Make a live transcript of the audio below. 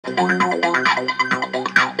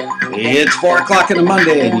It's 4 o'clock on a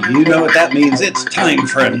Monday, and you know what that means. It's time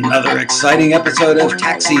for another exciting episode of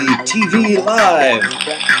Taxi TV Live.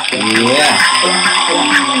 Yeah.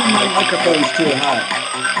 My microphone's too hot.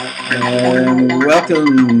 And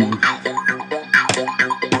welcome.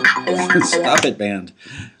 Stop it, band.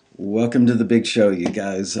 Welcome to the big show, you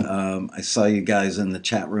guys. I saw you guys in the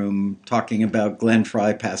chat room talking about Glenn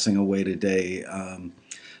Frey passing away today.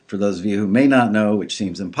 For those of you who may not know, which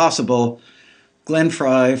seems impossible, Glenn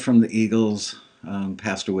Frey from the Eagles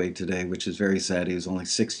passed away today, which is very sad. He was only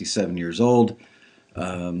 67 years old.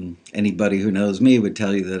 Anybody who knows me would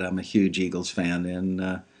tell you that I'm a huge Eagles fan, and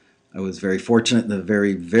I was very fortunate in the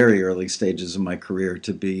very, very early stages of my career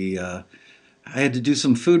to be... I had to do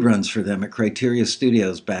some food runs for them at Criteria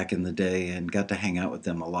Studios back in the day and got to hang out with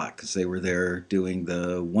them a lot because they were there doing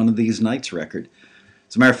the One of These Nights record.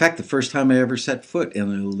 As a matter of fact, the first time I ever set foot in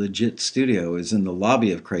a legit studio was in the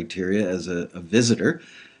lobby of Criteria as a visitor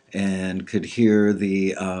and could hear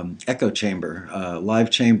the echo chamber,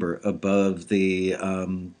 live chamber above the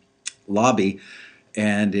lobby,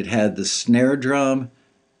 and it had the snare drum.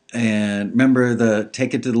 And remember the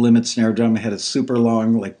Take It to the Limit snare drum? It had a super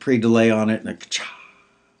long like pre-delay on it, and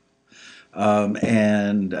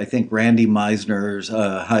and I think Randy Meisner's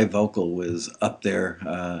high vocal was up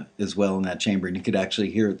there as well in that chamber, and you could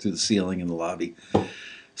actually hear it through the ceiling in the lobby.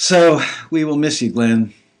 So we will miss you,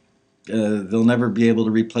 Glenn. They'll never be able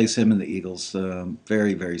to replace him in the Eagles.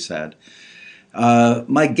 Very, very sad.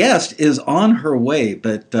 My guest is on her way,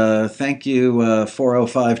 but thank you,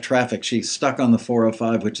 405 traffic. She's stuck on the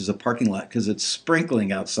 405, which is a parking lot because it's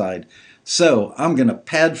sprinkling outside. So I'm going to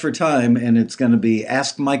pad for time, and it's going to be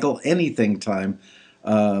Ask Michael Anything time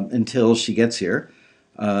until she gets here.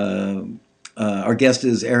 Our guest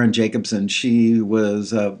is Erin Jacobson. She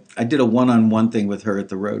was, I did a one-on-one thing with her at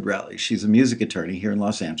the Road Rally. She's a music attorney here in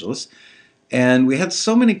Los Angeles. And we had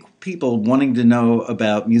so many people wanting to know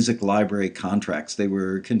about music library contracts. They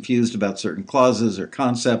were confused about certain clauses or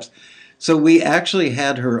concepts. So we actually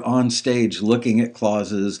had her on stage looking at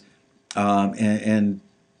clauses and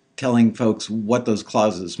telling folks what those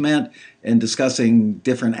clauses meant and discussing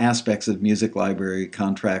different aspects of music library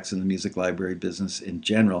contracts and the music library business in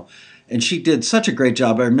general. And she did such a great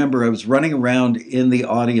job. I remember I was running around in the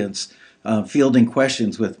audience fielding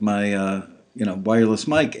questions with my wireless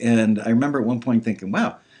mic, and I remember at one point thinking,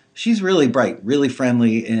 wow, she's really bright, really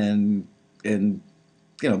friendly, and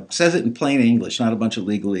says it in plain English, not a bunch of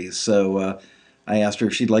legalese. So I asked her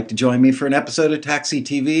if she'd like to join me for an episode of Taxi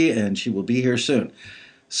TV, and she will be here soon.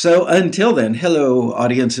 So until then, hello,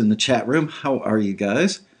 audience in the chat room. How are you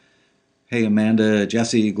guys? Hey, Amanda,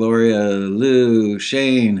 Jesse, Gloria, Lou,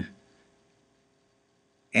 Shane,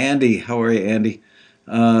 Andy. How are you, Andy?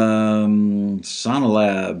 Sonalab.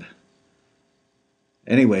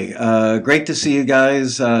 Anyway, great to see you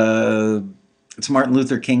guys. It's Martin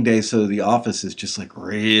Luther King Day, so the office is just like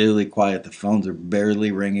really quiet. The phones are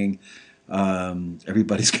barely ringing.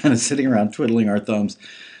 Everybody's kind of sitting around twiddling our thumbs.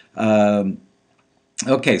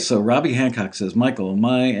 Okay, so Robbie Hancock says, Michael,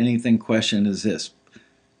 my anything question is this.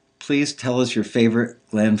 Please tell us your favorite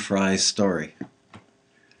Glenn Frey story.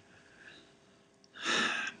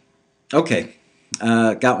 Okay,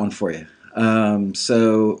 got one for you.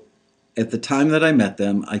 So at the time that I met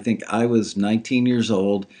them, I think I was 19 years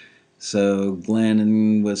old. So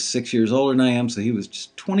Glenn was 6 years older than I am, so he was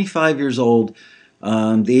just 25 years old.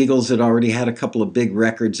 The Eagles had already had a couple of big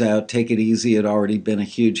records out. Take It Easy had already been a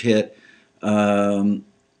huge hit. And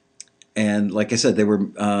like I said, they were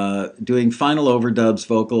doing final overdubs,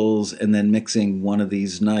 vocals, and then mixing One of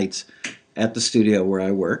These Nights at the studio where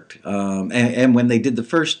I worked. And when they did the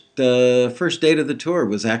first date of the tour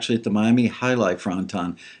was actually at the Miami High Life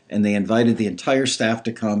Fronton, and they invited the entire staff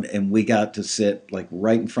to come, and we got to sit like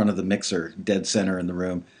right in front of the mixer, dead center in the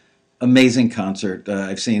room. Amazing concert.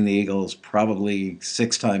 I've seen the Eagles probably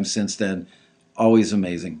 6 times since then. Always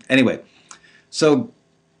amazing. Anyway, so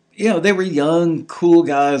they were young, cool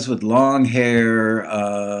guys with long hair.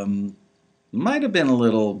 Might have been a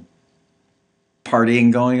little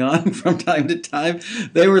partying going on from time to time.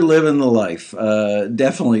 They were living the life,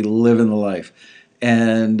 definitely living the life.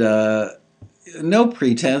 And no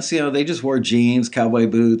pretense, they just wore jeans, cowboy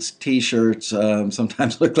boots, T-shirts,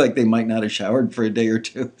 sometimes looked like they might not have showered for a day or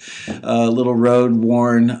two, a little road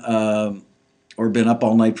worn, or been up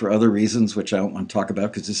all night for other reasons, which I don't want to talk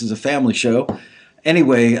about because this is a family show.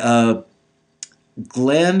 Anyway,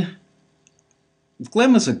 Glenn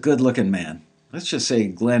was a good-looking man. Let's just say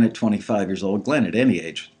Glenn at 25 years old, Glenn at any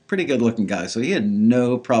age, pretty good-looking guy, so he had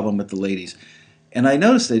no problem with the ladies. And I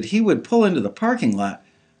noticed that he would pull into the parking lot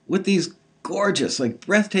with these gorgeous, like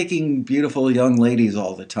breathtaking, beautiful young ladies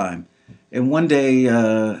all the time. And one day,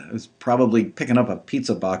 I was probably picking up a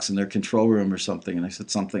pizza box in their control room or something, and I said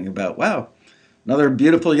something about, wow, another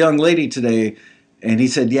beautiful young lady today. And he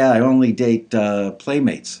said, yeah, I only date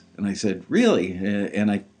playmates. And I said, really?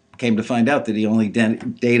 And I came to find out that he only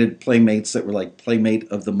dated playmates that were like Playmate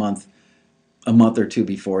of the Month a month or two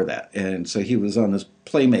before that. And so he was on this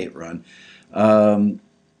Playmate run. An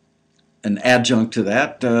adjunct to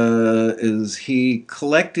that is he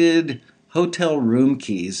collected hotel room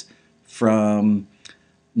keys from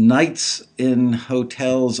nights in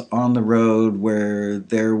hotels on the road where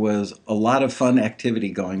there was a lot of fun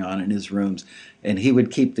activity going on in his rooms, and he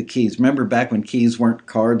would keep the keys. Remember back when keys weren't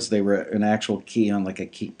cards, they were an actual key on like a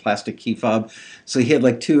plastic key fob. So he had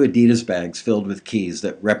like 2 Adidas bags filled with keys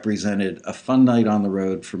that represented a fun night on the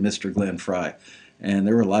road for Mr. Glenn Fry. And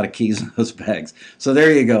there were a lot of keys in those bags. So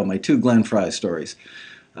there you go, my 2 Glenn Fry stories.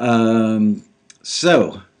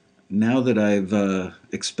 So now that I've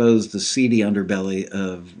exposed the seedy underbelly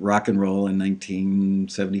of rock and roll in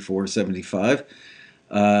 1974, 75,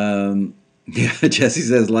 yeah, Jesse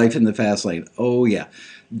says life in the fast lane. Oh yeah,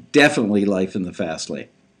 definitely life in the fast lane.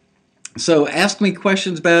 So ask me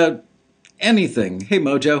questions about anything. Hey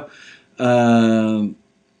Mojo,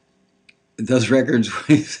 those records,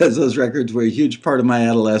 he says those records were a huge part of my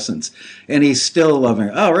adolescence, and he's still loving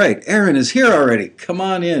it. All right, Erin is here already. Come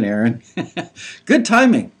on in, Erin. Good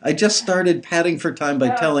timing. I just started padding for time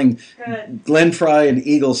by telling Glenn Fry and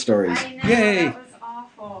Eagle stories. I know, yay! That was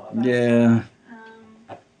awful. Yeah.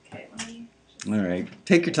 Okay, let me. All right,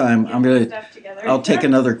 take your time. I'll take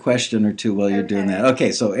another question or two while you're doing that.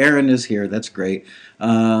 Okay, so Erin is here. That's great.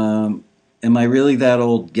 Am I really that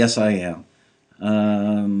old? Yes, I am.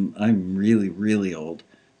 I'm really, really old.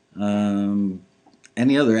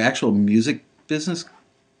 Any other actual music business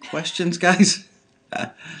questions, guys?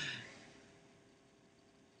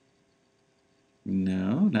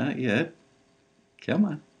 No, not yet. Come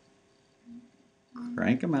on.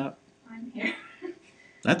 Crank them out. I'm here.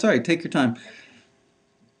 That's all right. Take your time.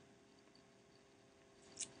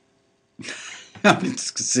 I'm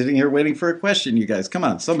just sitting here waiting for a question, you guys. Come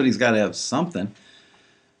on. Somebody's got to have something.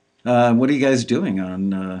 What are you guys doing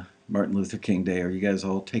on Martin Luther King Day? Are you guys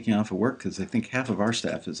all taking off of work? Because I think half of our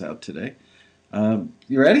staff is out today. You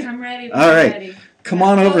ready? I'm ready. All right. Ready. Come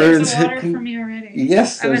on over. There's water for me already.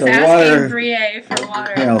 Yes, there's I was a asking water. Brie for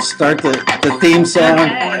water. Here, I'll start the theme song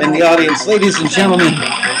in the audience. Ladies and gentlemen,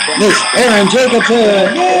 Miss Erin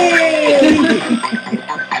Jacobson. Yay!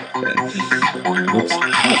 Whoops.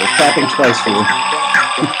 Oh, they're clapping twice for you.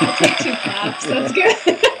 I'll take 2 claps. That's good.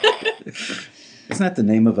 Isn't that the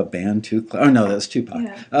name of a band, too? Oh, no, that's Tupac.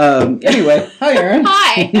 Yeah. Anyway, hi, Erin.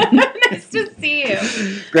 Hi. Nice to see you.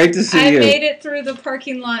 Great to see you. I made it through the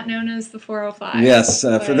parking lot known as the 405. Yes,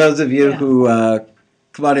 for those of you who...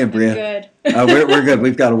 come on in, Bria. Good. We're good.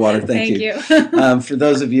 We've got a water. Thank you. you. For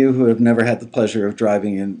those of you who have never had the pleasure of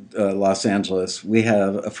driving in Los Angeles, we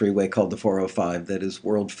have a freeway called the 405 that is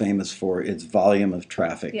world famous for its volume of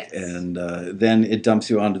traffic. Yes. And then it dumps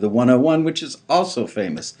you onto the 101, which is also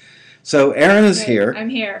famous. So Erin is here. I'm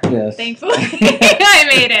here. Yes. Thankfully, I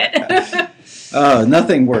made it.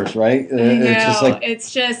 Nothing worse, right?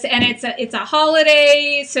 It's just it's a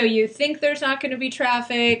holiday, so you think there's not going to be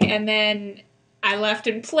traffic, and then I left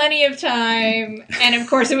in plenty of time, and of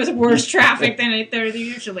course it was worse traffic than there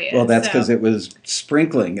usually is. Well, that's because it was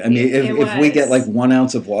sprinkling. I mean, if we get like 1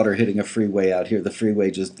 ounce of water hitting a freeway out here, the freeway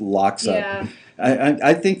just locks up.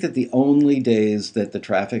 I think that the only days that the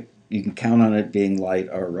traffic you can count on it being light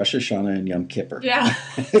are Rosh Hashanah and Yom Kippur. Yeah,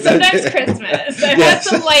 sometimes Christmas. I've had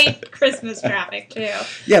some light Christmas traffic too.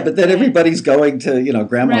 Yeah, but then everybody's going to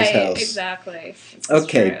grandma's house. Right, exactly.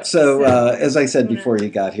 Okay, so as I said before you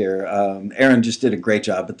got here, Erin just did a great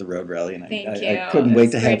job at the road rally, and I couldn't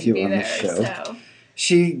wait to have you on the show. So.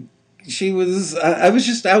 She was. I was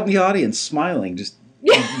just out in the audience smiling, just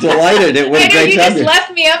delighted at what a great you job just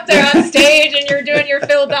left me up there on stage and you're doing your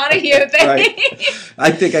Phil Donahue thing. Right. I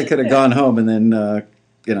think I could have gone home and then,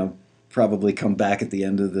 probably come back at the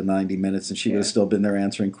end of the 90 minutes and she would have still been there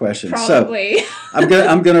answering questions. Probably. So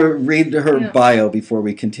I'm going to read her bio before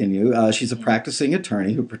we continue. She's a practicing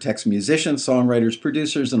attorney who protects musicians, songwriters,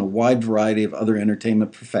 producers, and a wide variety of other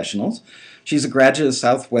entertainment professionals. She's a graduate of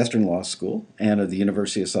Southwestern Law School and of the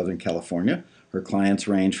University of Southern California. Her clients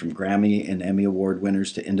range from Grammy and Emmy Award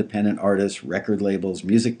winners to independent artists, record labels,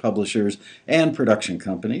 music publishers, and production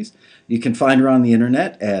companies. You can find her on the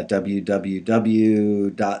internet at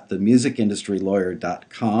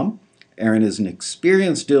www.themusicindustrylawyer.com. Erin is an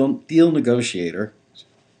experienced deal negotiator.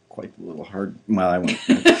 quite a little hard. Well, I won't.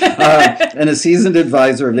 And a seasoned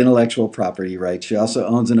advisor of intellectual property rights. She also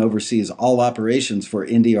owns and oversees all operations for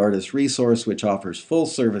Indie Artist Resource, which offers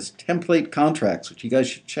full-service template contracts, which you guys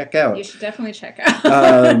should check out. You should definitely check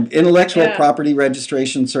out. Intellectual property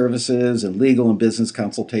registration services and legal and business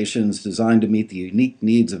consultations designed to meet the unique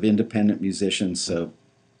needs of independent musicians. So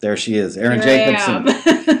there she is, Erin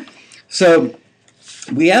Jacobson. So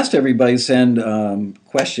we asked everybody to send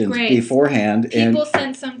questions beforehand. People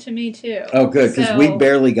sent some to me too. Oh, good, because we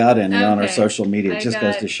barely got any on our social media. It just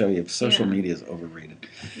goes to show you, social media is overrated.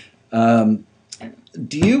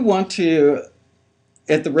 Do you want to,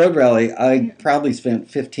 at the Road Rally, I probably spent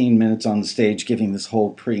 15 minutes on the stage giving this whole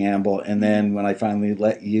preamble, and then when I finally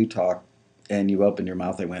let you talk and you opened your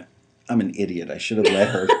mouth, I went, I'm an idiot. I should have let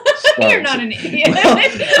her start. You're not an idiot.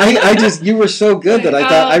 Well, you were so good that I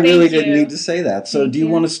thought I really didn't need to say that. So do you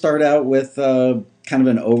want to start out with kind of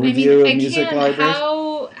an overview of music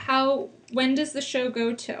libraries? When does the show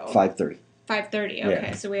go till? 5:30. 5:30.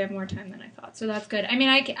 Okay, so we have more time than I thought. So that's good. I mean,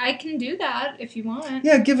 I can do that if you want.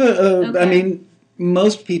 Yeah, give I mean,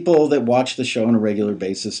 most people that watch the show on a regular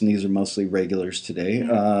basis, and these are mostly regulars today,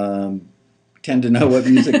 tend to know what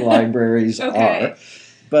music libraries are.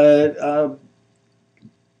 But,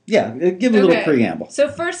 give a little preamble. So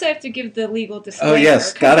first I have to give the legal disclaimer. Oh,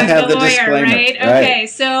 yes. Got to have the disclaimer. Right? Okay,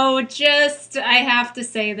 so I have to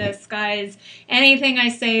say this, guys. Anything I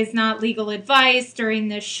say is not legal advice during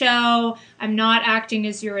this show. I'm not acting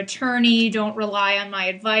as your attorney. Don't rely on my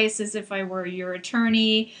advice as if I were your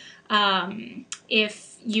attorney.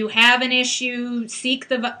 If you have an issue, seek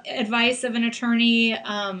the advice of an attorney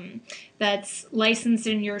that's licensed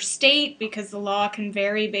in your state, because the law can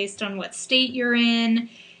vary based on what state you're in.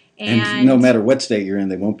 And no matter what state you're in,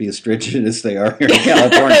 they won't be as stringent as they are here in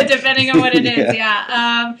California. Depending on what it is,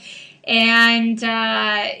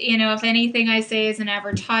 if anything I say is an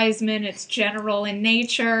advertisement, it's general in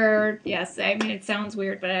nature. Yes, I mean, it sounds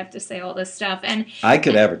weird, but I have to say all this stuff. And I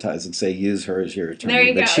could advertise and say, use her as your attorney. There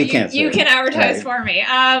you go. She can't you can advertise for me.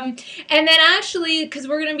 And then actually, because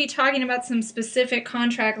we're going to be talking about some specific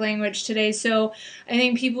contract language today, so I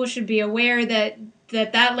think people should be aware that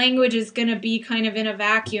language is going to be kind of in a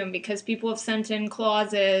vacuum, because people have sent in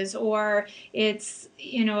clauses, or it's,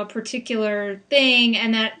 a particular thing,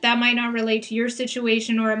 and that might not relate to your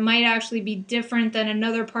situation, or it might actually be different than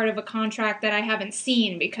another part of a contract that I haven't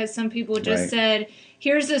seen, because some people just said,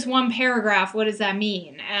 here's this one paragraph, what does that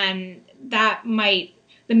mean? And the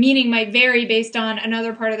meaning might vary based on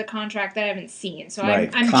another part of the contract that I haven't seen. So I'm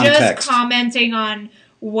just commenting on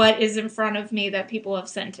what is in front of me that people have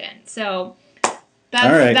sent in. So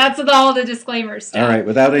that's with all the disclaimers stuff. All right,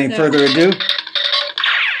 without any further ado.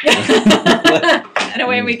 And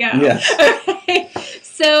away we go. Yes. Okay.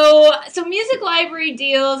 So music library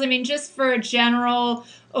deals, I mean, just for a general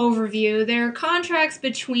overview, there are contracts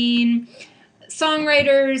between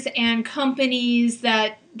songwriters and companies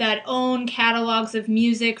that own catalogs of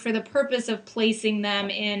music for the purpose of placing them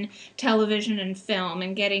in television and film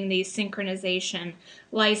and getting these synchronization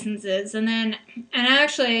licenses. And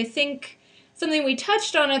actually, I think something we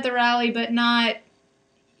touched on at the rally, but not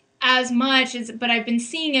as much, but I've been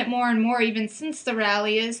seeing it more and more even since the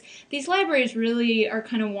rally, is these libraries really are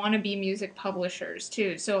kind of wannabe music publishers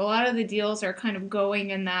too. So a lot of the deals are kind of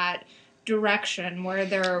going in that direction, where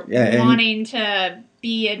they're wanting to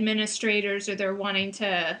be administrators, or they're wanting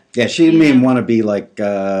to... Yeah, she didn't mean want to be like,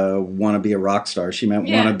 want to be a rock star. She meant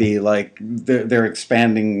want to be like, they're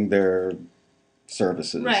expanding their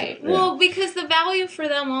services. Right. Yeah. Well, because the value for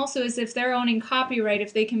them also is, if they're owning copyright,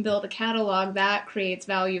 if they can build a catalog, that creates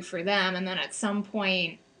value for them, and then at some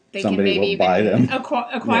point Somebody can maybe buy them.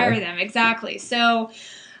 acquire them. Exactly. So,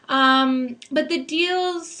 but the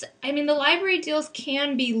deals, I mean, the library deals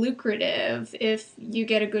can be lucrative if you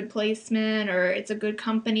get a good placement, or it's a good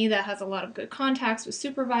company that has a lot of good contacts with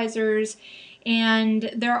supervisors, and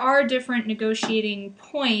there are different negotiating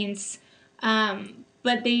points.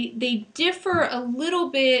 But they differ a little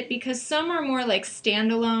bit, because some are more like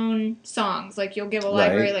standalone songs. Like, you'll give a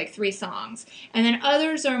library like 3 songs. And then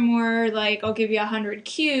others are more like, I'll give you 100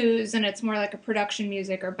 cues, and it's more like a production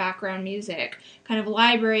music or background music kind of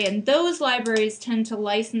library. And those libraries tend to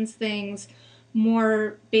license things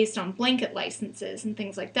more based on blanket licenses and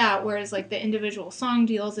things like that. Whereas like the individual song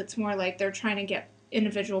deals, it's more like they're trying to get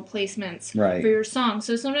individual placements for your song.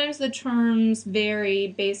 So sometimes the terms vary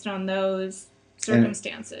based on those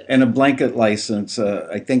circumstances. And a blanket license,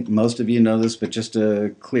 I think most of you know this, but just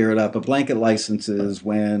to clear it up, a blanket license is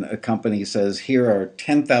when a company says, here are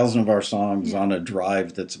 10,000 of our songs on a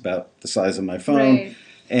drive that's about the size of my phone,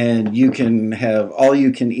 and you can have all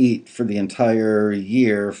you can eat for the entire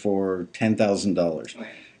year for $10,000.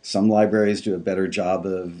 Some libraries do a better job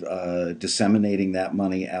of disseminating that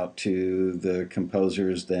money out to the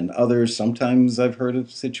composers than others. Sometimes I've heard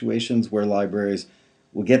of situations where libraries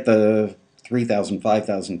will get the $3,000,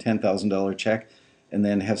 $5,000, $10,000 check, and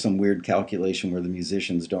then have some weird calculation where the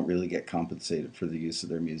musicians don't really get compensated for the use of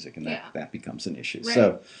their music, and that becomes an issue. Right.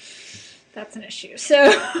 So that's an issue. So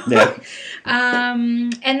yeah.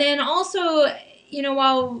 And then also,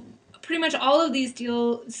 while pretty much all of these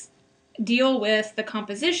deals deal with the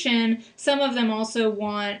composition, some of them also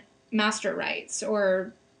want master rights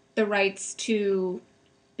or the rights to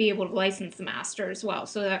be able to license the master as well.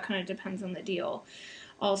 So that kind of depends on the deal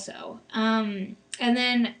also. And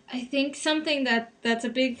then I think something that's a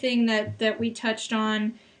big thing that we touched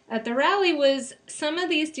on at the rally was some of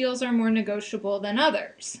these deals are more negotiable than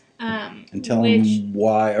others. And tell them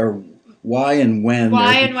why and when.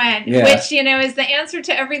 Why and when, yeah. Which, is the answer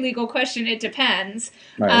to every legal question. It depends.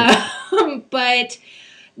 Right. But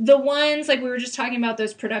the ones, like we were just talking about,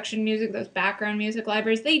 those production music, those background music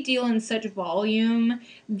libraries, they deal in such volume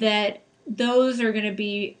that those are going to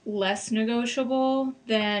be less negotiable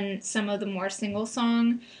than some of the more single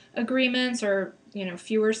song agreements or,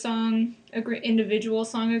 fewer song, individual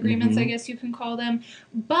song agreements, I guess you can call them.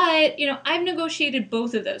 But, I've negotiated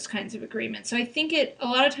both of those kinds of agreements. So I think a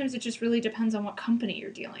lot of times it just really depends on what company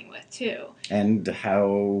you're dealing with, too. And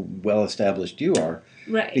how well established you are.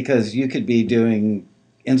 Right. Because you could be doing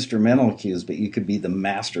instrumental cues, but you could be the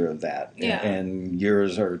master of that. Yeah. And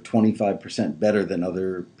yours are 25% better than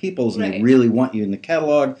other people's, and Right. they really want you in the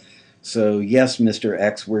catalog. So, yes, Mr.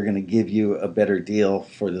 X, we're going to give you a better deal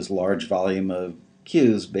for this large volume of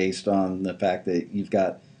cues based on the fact that you've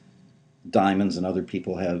got diamonds and other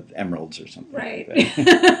people have emeralds or something. Right. Like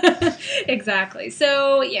that. Exactly.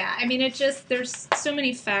 So, yeah, there's so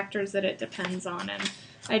many factors that it depends on, and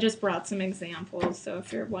I just brought some examples, so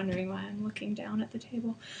if you're wondering why I'm looking down at the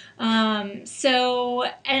table. And something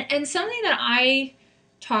that I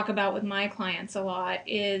talk about with my clients a lot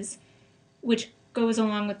is, which goes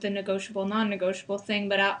along with the negotiable, non-negotiable thing,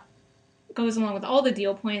 but goes along with all the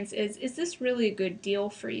deal points, is this really a good deal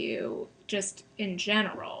for you just in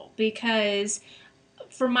general? Because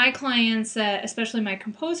for my clients, especially my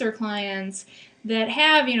composer clients, that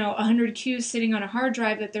have, 100 cues sitting on a hard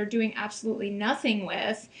drive that they're doing absolutely nothing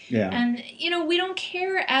with. Yeah. And, we don't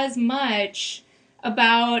care as much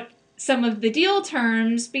about some of the deal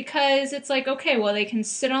terms because it's like, okay, well, they can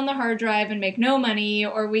sit on the hard drive and make no money,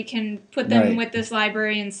 or we can put them with this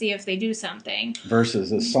library and see if they do something.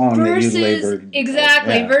 Versus a song that you labored.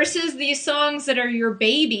 Exactly. Yeah. Versus these songs that are your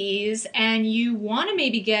babies and you want to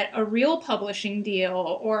maybe get a real publishing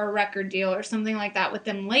deal or a record deal or something like that with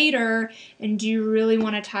them later. And do you really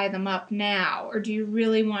want to tie them up now? Or do you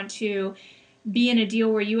really want to be in a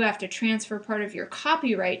deal where you have to transfer part of your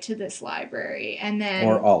copyright to this library and then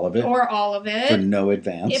or all of it for no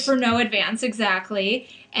advance, exactly,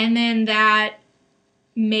 and then that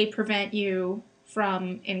may prevent you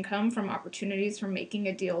from income, from opportunities, from making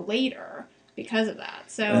a deal later because of that.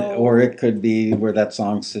 So or it could be where that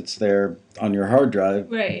song sits there on your hard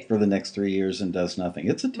drive right. for the next 3 years and does nothing.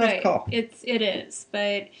 It's a tough call. It is,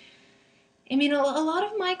 but a lot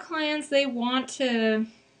of my clients, they want to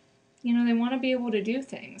they want to be able to do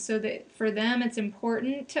things. So that for them, it's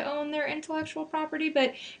important to own their intellectual property.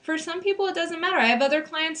 But for some people, it doesn't matter. I have other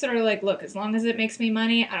clients that are like, look, as long as it makes me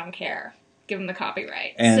money, I don't care. Give them the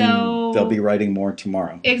copyright. And so they'll be writing more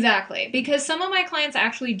tomorrow. Exactly. Because some of my clients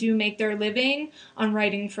actually do make their living on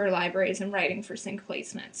writing for libraries and writing for sync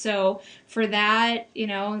placement. So for that,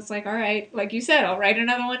 it's like, all right, like you said, I'll write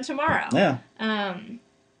another one tomorrow. Yeah.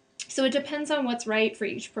 So it depends on what's right for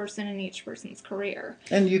each person and each person's career.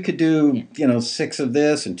 And you could do, 6 of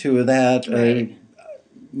this and 2 of that. Right.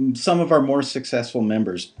 Some of our more successful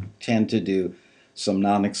members tend to do some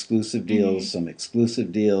non-exclusive deals, some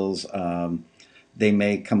exclusive deals. They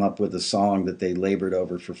may come up with a song that they labored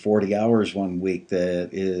over for 40 hours one week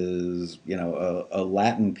that is, a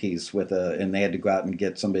Latin piece and they had to go out and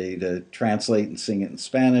get somebody to translate and sing it in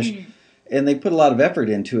Spanish. And they put a lot of effort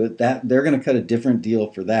into it. That they're going to cut a different deal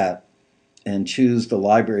for that and choose the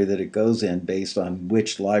library that it goes in based on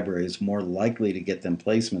which library is more likely to get them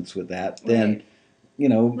placements with that than,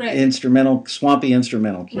 swampy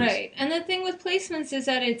instrumental keys. Right. And the thing with placements is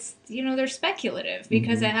that it's, they're speculative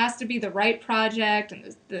because it has to be the right project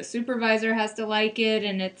and the supervisor has to like it.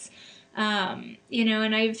 And it's, and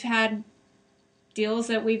I've had deals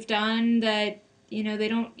that we've done that, you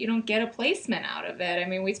don't get a placement out of it. I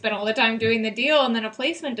mean, we spend all the time doing the deal and then a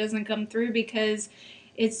placement doesn't come through because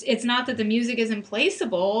it's not that the music isn't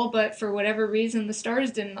placeable, but for whatever reason the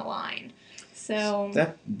stars didn't align. So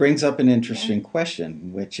that brings up an interesting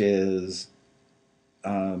question, which is,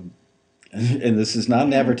 um, and this is not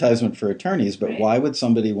an advertisement for attorneys, but Right. why would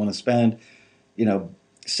somebody want to spend, you know,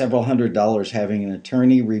 several $100s having an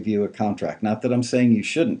attorney review a contract? Not that I'm saying you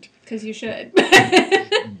shouldn't, Because you should.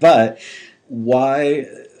 but why?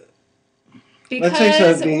 Let's say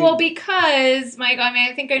Because, so. well, because, Mike, I mean,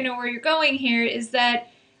 I think I know where you're going here, is that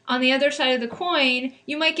on the other side of the coin,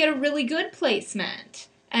 you might get a really good placement.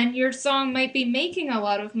 And your song might be making a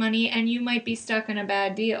lot of money, and you might be stuck in a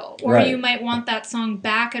bad deal. Or Right. you might want that song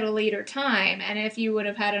back at a later time. And if you would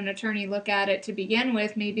have had an attorney look at it to begin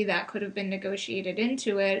with, maybe that could have been negotiated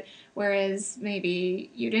into it. Whereas maybe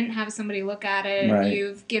you didn't have somebody look at it, Right. and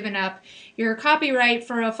you've given up your copyright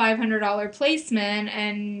for a $500 placement,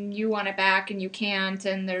 and you want it back, and you can't,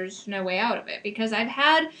 and there's no way out of it. Because I've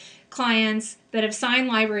had clients that have signed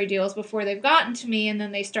library deals before they've gotten to me, and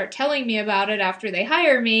then they start telling me about it after they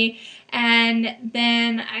hire me, and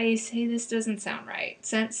then I say, this doesn't sound right.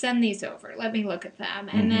 Send these over. Let me look at them.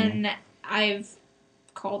 And then I've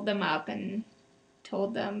called them up and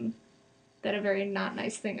told them that a very not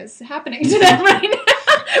nice thing is happening to them right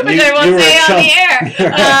now, which I won't say on the air.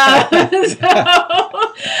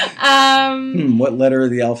 What letter of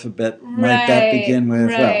the alphabet might that begin with?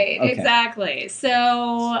 Right, well, okay. Exactly.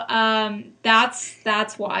 So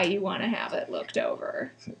that's why you want to have it looked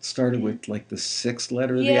over. So it started with like the 6th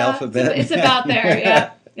letter of the alphabet. It's about there.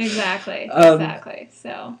 Yeah, exactly. Exactly.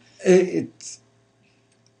 So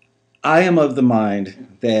I am of the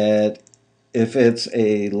mind that if it's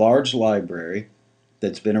a large library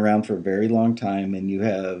that's been around for a very long time, and you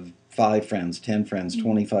have 5 friends, 10 friends,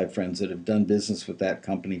 25 friends that have done business with that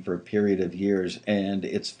company for a period of years, and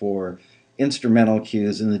it's for instrumental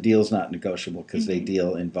cues, and the deal's not negotiable because they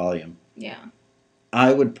deal in volume. Yeah.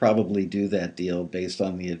 I would probably do that deal based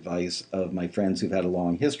on the advice of my friends who've had a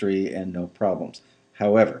long history and no problems.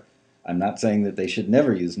 However, I'm not saying that they should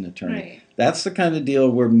never use an attorney. Right. That's the kind of deal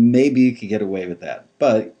where maybe you could get away with that.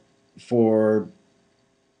 But for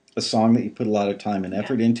a song that you put a lot of time and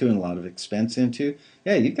effort into and a lot of expense into,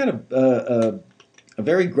 you've got a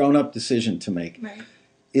very grown-up decision to make. Right.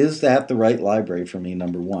 Is that the right library for me,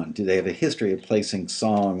 number one? Do they have a history of placing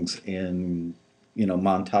songs in,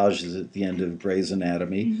 montages at the end of Grey's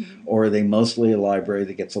Anatomy? Or are they mostly a library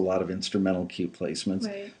that gets a lot of instrumental cue placements?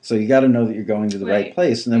 Right. So you got to know that you're going to the right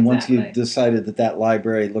place. And then once Exactly. you've decided that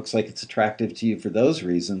library looks like it's attractive to you for those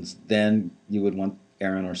reasons, then you would want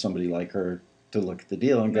Erin or somebody like her to look at the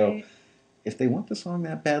deal and go, if they want the song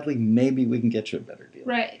that badly, maybe we can get you a better deal.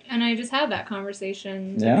 Right. And I just had that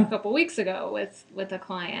conversation a couple weeks ago with a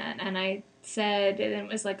client, and I said, and it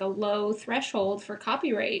was like a low threshold for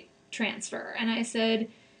copyright transfer. And I said,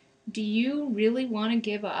 do you really want to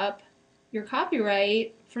give up your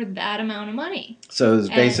copyright for that amount of money? So it's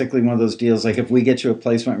basically one of those deals, like if we get you a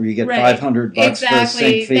placement where you get $500 for a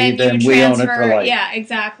Exactly. sync fee, then we own it for life. Yeah,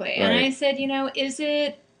 exactly. Right. And I said,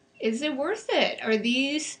 is it worth it? Are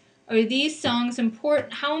these songs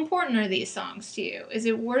important? How important are these songs to you? Is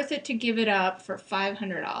it worth it to give it up for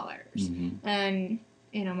 $500? And,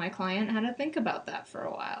 my client had to think about that for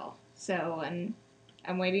a while. So, and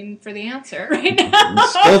I'm waiting for the answer right now.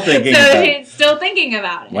 Still thinking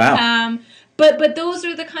about it. Wow. But those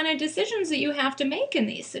are the kind of decisions that you have to make in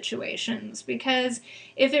these situations, because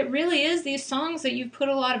if it really is these songs that you've put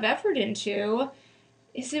a lot of effort into,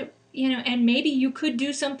 is it, and maybe you could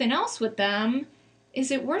do something else with them, is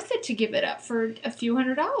it worth it to give it up for a few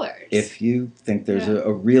 $100s? If you think there's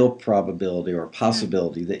a real probability or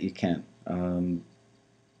possibility that you can.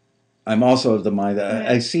 I'm also of the mind that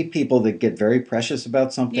I see people that get very precious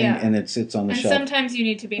about something and it sits on the shelf. And sometimes you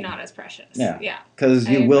need to be not as precious. Yeah. Because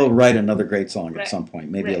you will write another great song at some point,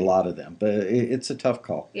 maybe a lot of them. But it's a tough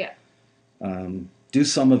call. Yeah. Do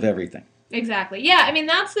some of everything. Exactly. Yeah, I mean,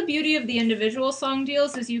 that's the beauty of the individual song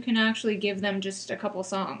deals, is you can actually give them just a couple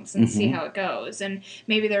songs and see how it goes. And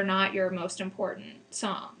maybe they're not your most important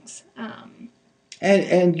songs.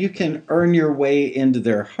 And you can earn your way into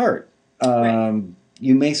their heart.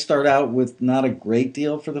 You may start out with not a great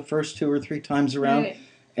deal for the first 2 or 3 times around,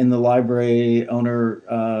 and the library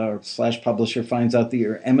owner / publisher finds out that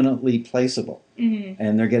you're eminently placeable,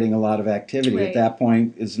 and they're getting a lot of activity. At that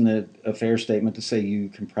point, isn't it a fair statement to say you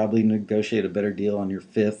can probably negotiate a better deal on your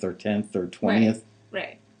 5th or 10th or 20th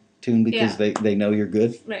tune because they know you're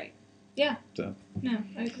good? Right. Yeah. So. No,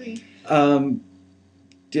 I agree.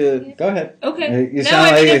 Go ahead. Okay.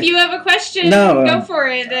 If you have a question, go for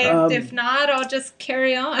it. If not, I'll just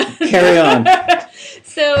carry on. Carry on.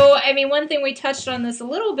 So, I mean, one thing we touched on this a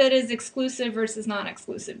little bit is exclusive versus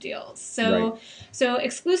non-exclusive deals. So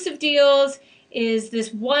exclusive deals is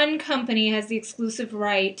this one company has the exclusive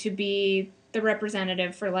right to be the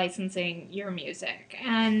representative for licensing your music.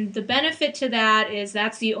 And the benefit to that is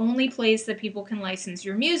that's the only place that people can license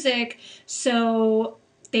your music, so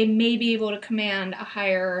they may be able to command a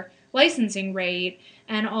higher licensing rate.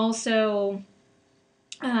 And also,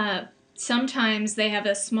 sometimes they have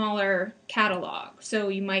a smaller catalog, so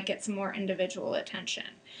you might get some more individual attention.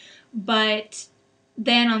 But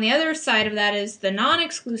then on the other side of that is the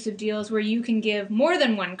non-exclusive deals, where you can give more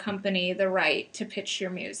than one company the right to pitch your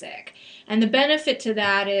music. And the benefit to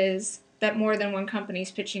that is that more than one company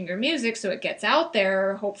is pitching your music, so it gets out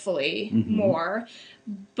there, hopefully, more.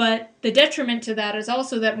 But the detriment to that is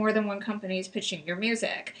also that more than one company is pitching your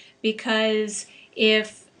music. Because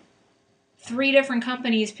if 3 different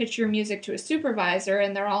companies pitch your music to a supervisor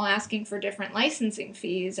and they're all asking for different licensing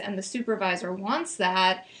fees, and the supervisor wants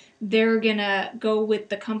that, they're going to go with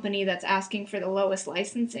the company that's asking for the lowest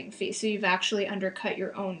licensing fee. So you've actually undercut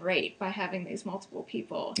your own rate by having these multiple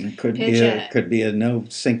people It could pitch be it. could be a no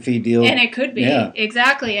sync fee deal. And it could be. Yeah.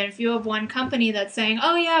 Exactly. And if you have one company that's saying,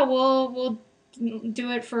 oh yeah, we'll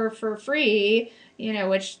do it for free,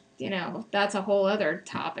 which, that's a whole other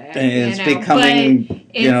topic. And it's becoming,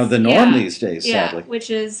 the norm these days, yeah, sadly.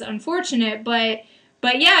 Which is unfortunate, but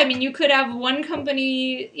yeah, I mean, you could have one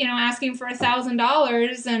company, asking for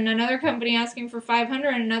 $1,000 and another company asking for $500,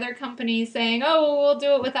 and another company saying, oh, we'll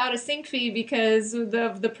do it without a sync fee because of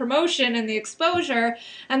the promotion and the exposure.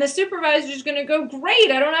 And the supervisor's going to go,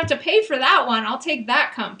 great, I don't have to pay for that one. I'll take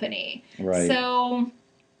that company. Right. So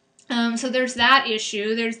there's that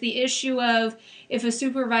issue. There's the issue of if a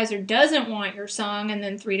supervisor doesn't want your song and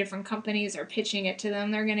then 3 different companies are pitching it to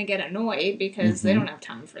them, they're going to get annoyed because they don't have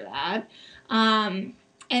time for that. And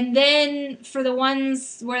then for the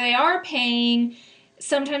ones where they are paying,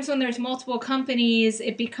 sometimes when there's multiple companies,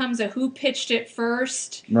 it becomes a who pitched it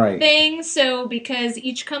first thing. So because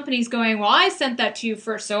each company's going, well, I sent that to you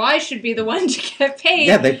first, so I should be the one to get paid.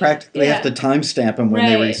 Yeah, they practically have to timestamp them when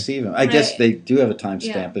they receive them. I guess they do have a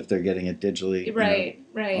timestamp if they're getting it digitally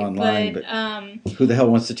online. But who the hell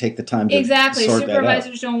wants to take the time to sort that out?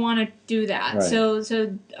 Supervisors don't want to do that. Right. So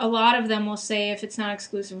a lot of them will say, if it's not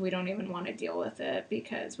exclusive, we don't even want to deal with it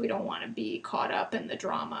because we don't want to be caught up in the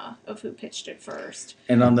drama of who pitched it first.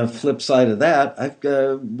 And on the flip side of that,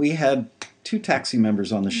 we had 2 taxi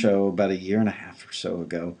members on the show about a year and a half or so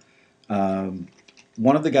ago.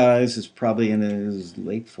 One of the guys is probably in his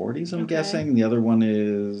late 40s, I'm guessing. The other one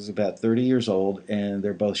is about 30 years old. And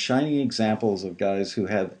they're both shining examples of guys who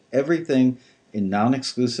have everything in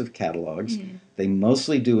non-exclusive catalogs. They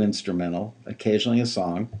mostly do instrumental, occasionally a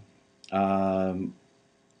song. I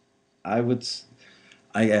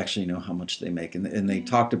actually know how much they make, and they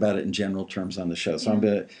talked about it in general terms on the show.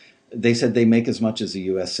 So they said they make as much as a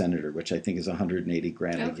U.S. senator, which I think is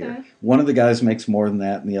 $180,000 a year. One of the guys makes more than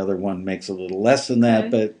that, and the other one makes a little less than that.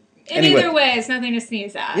 But anyway, either way, it's nothing to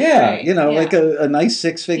sneeze at. Yeah, right? Like a nice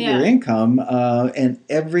 6-figure income, and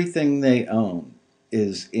everything they own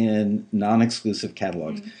is in non-exclusive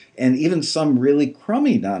catalogs, and even some really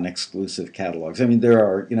crummy non-exclusive catalogs. I mean, there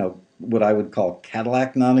are what I would call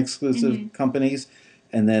Cadillac non-exclusive companies.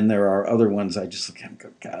 And then there are other ones I just look at and go,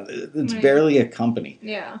 God, it's barely a company.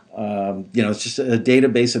 Yeah. It's just a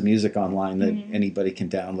database of music online that anybody can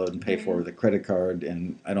download and pay for with a credit card.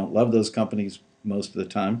 And I don't love those companies most of the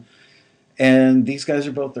time. And these guys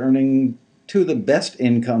are both earning 2 of the best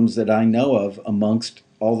incomes that I know of amongst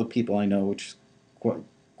all the people I know, which is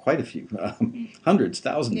quite a few, hundreds,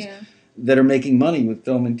 thousands, that are making money with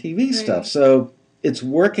film and TV stuff. So it's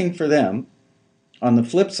working for them. On the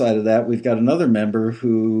flip side of that, we've got another member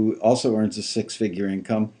who also earns a 6-figure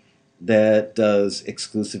income that does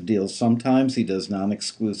exclusive deals sometimes. He does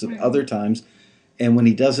non-exclusive other times. And when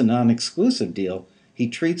he does a non-exclusive deal, he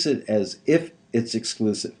treats it as if it's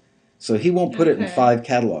exclusive. So he won't put it in 5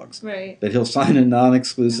 catalogs. But he'll sign a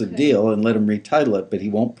non-exclusive deal and let him retitle it, but he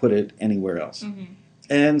won't put it anywhere else.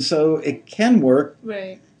 And so it can work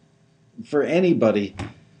for anybody,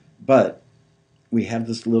 but we have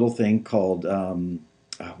this little thing called,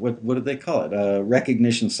 what do they call it?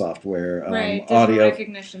 Recognition software. Audio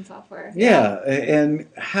recognition software. Yeah, and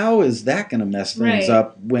how is that going to mess things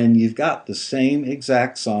up when you've got the same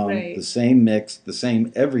exact song, the same mix, the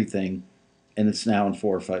same everything, and it's now in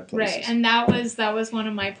 4 or 5 places? Right, and that was one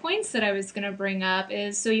of my points that I was going to bring up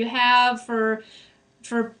is, so you have for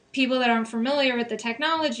people that aren't familiar with the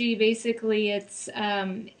technology, basically it's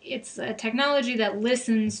a technology that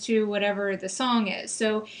listens to whatever the song is.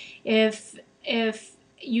 So if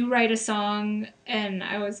you write a song, and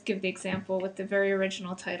I always give the example with the very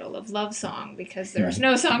original title of Love Song, because there's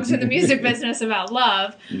no songs in the music business about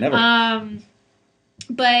love. Never.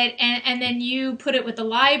 But then you put it with the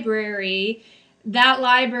library, that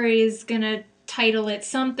library is going to title it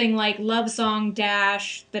something like Love Song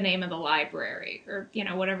dash the name of the library, or, you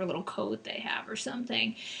know, whatever little code they have or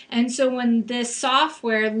something. And so when this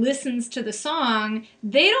software listens to the song,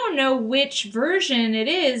 they don't know which version it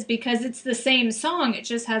is because it's the same song. It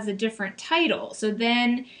just has a different title. So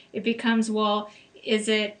then it becomes, well,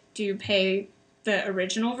 do you pay the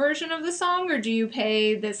original version of the song, or do you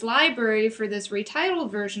pay this library for this retitled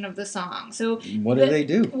version of the song? So what do they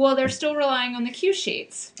do? Well, they're still relying on the cue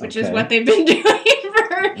sheets, which is Okay. what they've been doing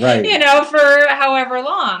for, Right. you know, for however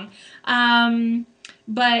long.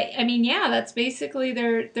 But I mean, yeah, that's basically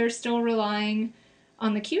they're still relying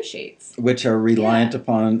on the cue sheets, Which are reliant Yeah.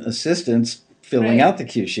 upon assistants filling Right. out the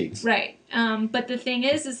cue sheets. right? But the thing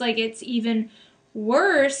is like it's even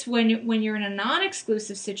worse when you're in a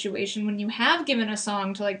non-exclusive situation, when you have given a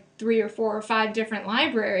song to like 3 or 4 or 5 different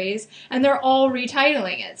libraries and they're all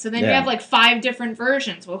retitling it. So then you Yeah. have like 5 different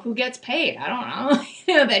versions. Well, who gets paid? I don't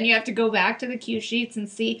know. Then you have to go back to the cue sheets and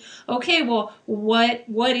see, okay, well, what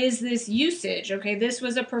is this usage? Okay, this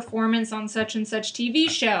was a performance on such and such TV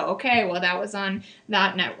show. Okay, well, that was on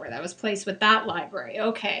that network. That was placed with that library.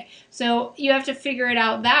 Okay. So you have to figure it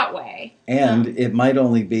out that way. And it might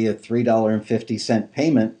only be a $3.50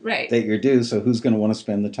 payment Right. that you're due, so who's going to want to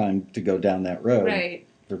spend the time to go down that road Right.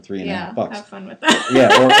 for $3.50 Yeah. bucks? Have fun with that.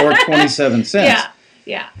 Yeah, or 27 cents.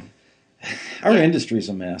 Yeah. Yeah. Our industry's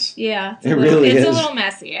a mess. Yeah. It really it's is. a little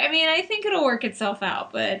messy. I mean, I think it'll work itself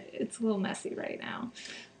out, but it's a little messy right now.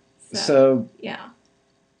 So, yeah.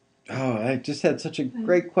 oh, I just had such a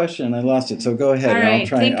great question. I lost it. So go ahead. All right. I'll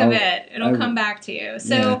try Think and, of it. It'll come back to you.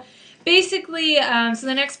 So Yeah. basically, so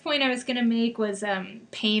the next point I was going to make was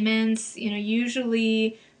payments. You know,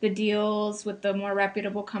 usually the deals with the more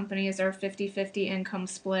reputable companies are 50-50 income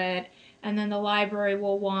split, and then the library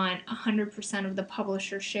will want 100% of the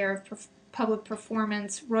publisher's share of public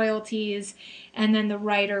performance royalties, and then the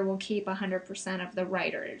writer will keep 100% of the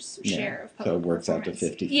writer's share of public performance. So it works out to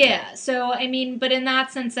 50. Yeah, so I mean, but in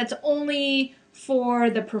that sense, that's only for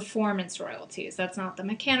the performance royalties. That's not the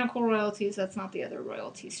mechanical royalties. That's not the other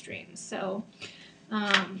royalty streams. So,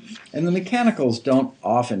 and the mechanicals don't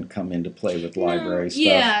often come into play with library stuff.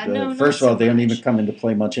 Yeah, no, First not of all, so they don't much. even come into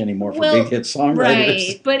play much anymore for Well, big hit songwriters.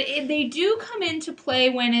 right, but they do come into play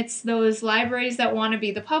when it's those libraries that want to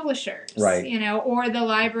be the publishers, Right. You know, or the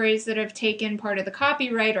libraries that have taken part of the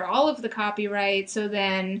copyright or all of the copyright. So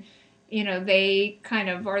then, you know, they kind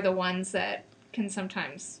of are the ones that can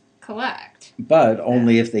sometimes collect. But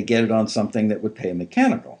only if they get it on something that would pay a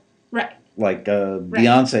mechanical. Right. Like a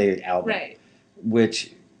Beyonce album. Right.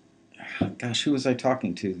 Which, gosh, who was I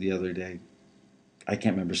talking to the other day? I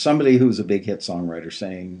can't remember. Somebody who was a big hit songwriter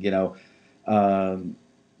saying, you know,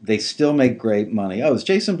 they still make great money. Oh, it was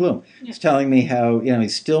Jason Blum. Yeah. He's telling me how, you know, he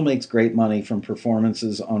still makes great money from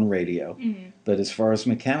performances on radio. Mm-hmm. But as far as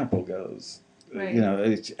mechanical goes, Right. you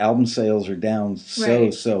know, album sales are down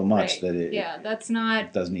so much Right. that it that's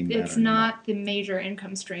not. doesn't even matter It's anymore. not the major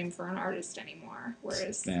income stream for an artist anymore.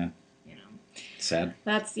 Whereas, Yeah, you know, sad.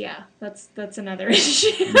 that's another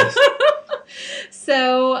issue.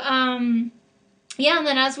 So, yeah, and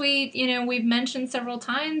then as we've mentioned several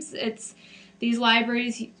times, it's these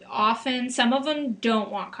libraries often, some of them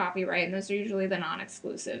don't want copyright, and those are usually the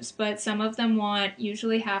non-exclusives, but some of them want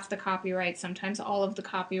usually half the copyright, sometimes all of the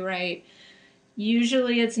copyright.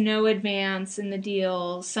 Usually it's no advance in the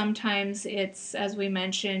deal. Sometimes it's, as we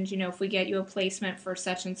mentioned, you know, if we get you a placement for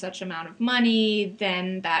such and such amount of money,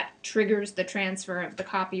 then that triggers the transfer of the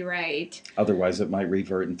copyright. Otherwise, it might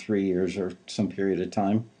revert in 3 years or some period of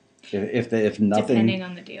time. If nothing, Depending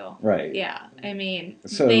on the deal. right? Yeah, I mean,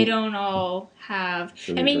 So- they don't all have.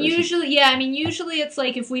 The I mean, reversion. usually it's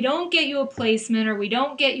like if we don't get you a placement or we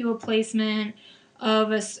don't get you a placement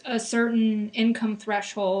of a certain income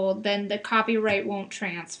threshold, then the copyright won't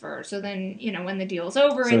transfer. So then, you know, when the deal's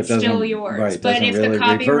over, So it it's still doesn't- yours. Right, it but doesn't if really the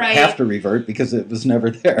copyright have to revert because it was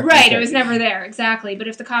never there. right, it was never there, exactly. But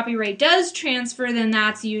if the copyright does transfer, then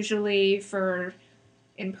that's usually for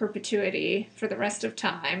in perpetuity for the rest of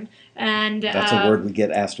time. And That's a word we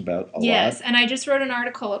get asked about a yes, lot. and I just wrote an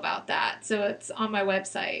article about that, so it's on my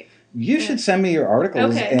website. You should send me your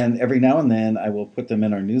articles, Okay. and every now and then I will put them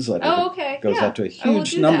in our newsletter. Oh, that okay. goes Yeah. out to a I will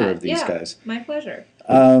huge do number that. of these Yeah. guys. My pleasure.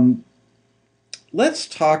 Let's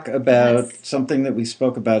talk about Yes. something that we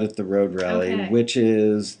spoke about at the Road Rally, Okay. which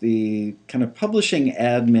is the kind of publishing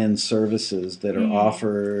admin services that are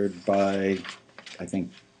offered by, I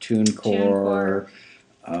think, TuneCore,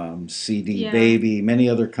 CD Yeah. Baby, many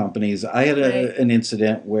other companies. I had Right. an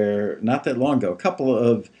incident where, not that long ago, a couple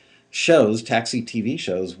of shows, taxi TV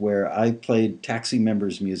shows, where I played taxi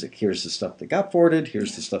members' music. Here's the stuff that got forwarded,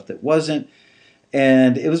 here's the stuff that wasn't.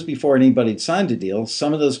 And it was before anybody had signed a deal.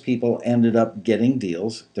 Some of those people ended up getting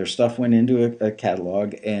deals. Their stuff went into a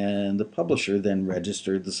catalog, and the publisher then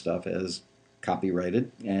registered the stuff as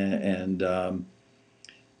copyrighted. And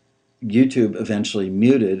YouTube eventually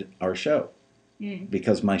muted our show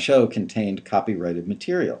because my show contained copyrighted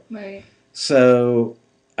material. Right. So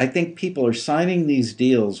I think people are signing these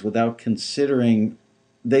deals without considering.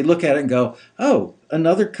 They look at it and go, oh,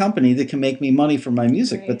 another company that can make me money for my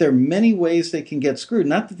music. Right. But there are many ways they can get screwed.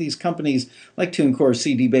 Not that these companies like TuneCore,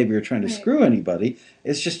 CD Baby are trying to screw anybody.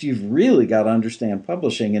 It's just you've really got to understand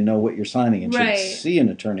publishing and know what you're signing and should see an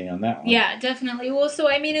attorney on that one. Yeah, definitely. Well, so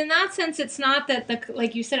I mean, in that sense, it's not that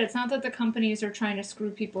like you said, it's not that the companies are trying to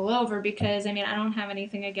screw people over, because I mean, I don't have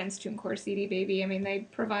anything against TuneCore, CD Baby. I mean, they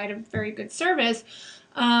provide a very good service.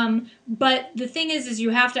 But the thing is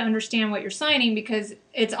you have to understand what you're signing, because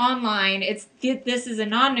it's online. This is a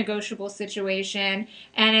non-negotiable situation,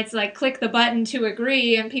 and it's like click the button to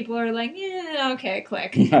agree, and people are like, yeah, okay,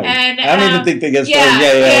 click. Right. And I don't even think they get started.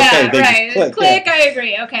 Yeah, okay, right. Click, I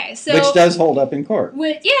agree. Okay, so which does hold up in court.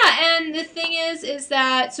 And the thing is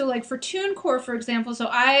that, so like for TuneCore, for example,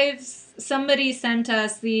 so somebody sent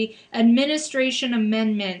us the administration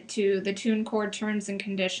amendment to the TuneCore terms and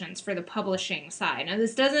conditions for the publishing side. Now,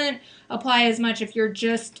 this doesn't apply as much if you're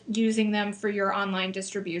just using them for your online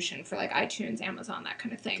distribution for like iTunes, Amazon, that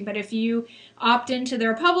kind of thing. But if you opt into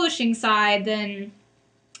their publishing side, then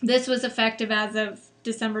this was effective as of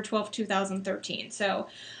December 12th, 2013. So,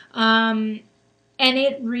 and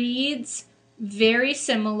it reads very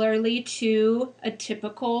similarly to a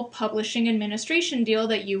typical publishing administration deal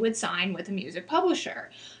that you would sign with a music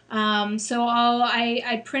publisher. So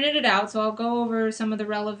I printed it out, so I'll go over some of the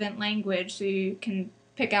relevant language so you can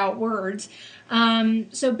pick out words.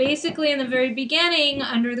 So basically in the very beginning,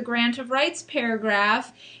 under the grant of rights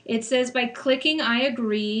paragraph, it says, by clicking I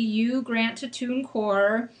agree, you grant to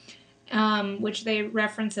TuneCore, which they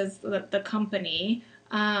reference as the company,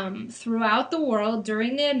 throughout the world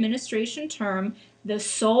during the administration term, the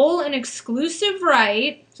sole and exclusive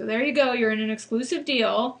right, so there you go, you're in an exclusive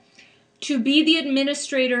deal, to be the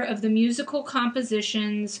administrator of the musical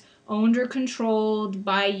compositions owned or controlled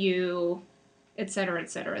by you, etc.,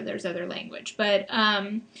 etc. There's other language. But,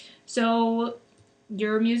 so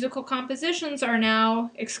your musical compositions are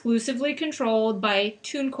now exclusively controlled by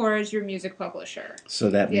TuneCore as your music publisher. So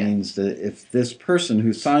that means that if this person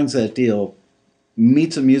who signs that deal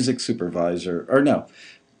meets a music supervisor, or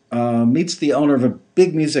meets the owner of a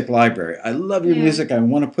big music library. I love your music. I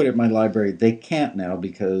want to put it in my library. They can't now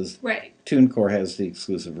because TuneCore has the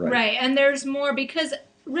exclusive right. Right, and there's more, because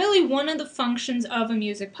really one of the functions of a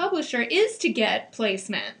music publisher is to get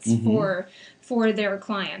placements for their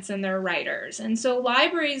clients and their writers. And so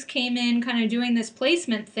libraries came in kind of doing this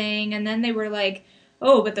placement thing, and then they were like,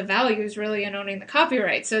 oh, but the value is really in owning the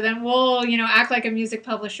copyright. So then we'll, act like a music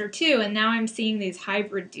publisher too. And now I'm seeing these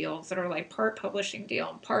hybrid deals that are like part publishing deal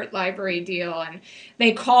and part library deal. And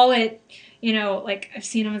they call it, like I've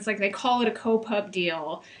seen them, it's like they call it a co-pub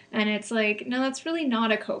deal. And it's like, no, that's really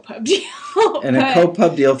not a co-pub deal. And a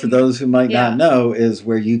co-pub deal, for those who might not know, is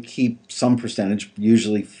where you keep some percentage,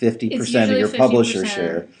 usually 50% of your 50%. Publisher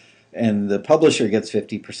share. And the publisher gets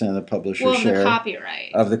 50% of the publisher share the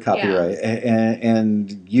copyright. Of the copyright. Yeah.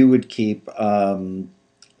 And you would keep the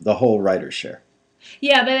whole writer's share.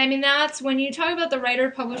 Yeah, but I mean, that's when you talk about the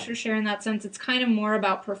writer-publisher share in that sense, it's kind of more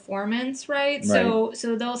about performance, right? So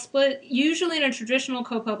they'll split, usually in a traditional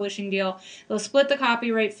co-publishing deal, they'll split the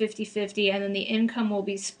copyright 50-50, and then the income will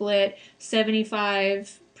be split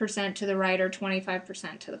 75% to the writer,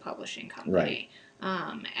 25% to the publishing company.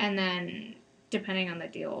 Right. And then, depending on the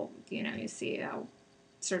deal, you see how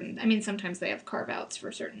sometimes they have carve-outs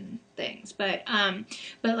for certain things. But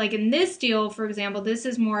like in this deal, for example, this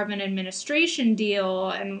is more of an administration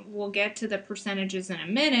deal, and we'll get to the percentages in a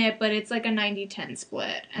minute, but it's like a 90-10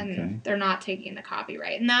 split, and they're not taking the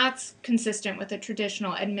copyright. And that's consistent with a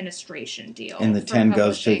traditional administration deal. And the 10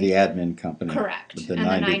 goes to the admin company. Correct. The and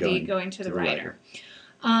 90 the 90 going to the writer.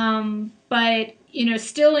 But,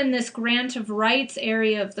 still in this grant of rights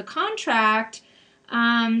area of the contract,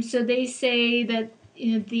 so they say that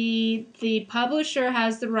the publisher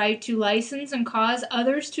has the right to license and cause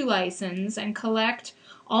others to license and collect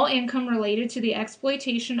all income related to the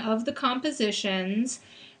exploitation of the compositions,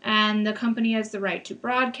 and the company has the right to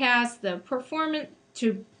broadcast the performance,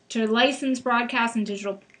 to license broadcast and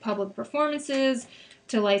digital public performances,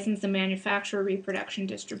 to license the manufacture, reproduction,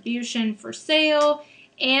 distribution for sale,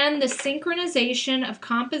 and the synchronization of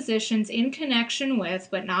compositions in connection with,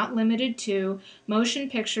 but not limited to, motion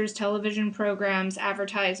pictures, television programs,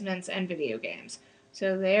 advertisements, and video games.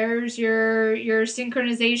 So there's your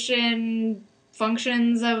synchronization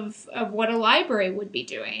functions of what a library would be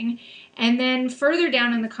doing. And then further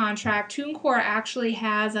down in the contract, TuneCore actually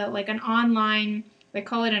has an online, they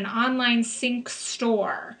call it an online sync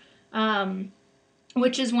store,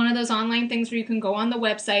 which is one of those online things where you can go on the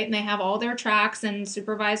website and they have all their tracks, and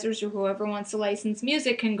supervisors or whoever wants to license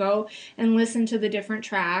music can go and listen to the different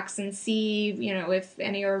tracks and see, if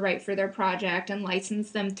any are right for their project and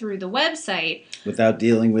license them through the website. Without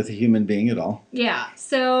dealing with a human being at all. Yeah.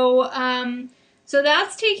 So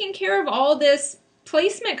that's taking care of all this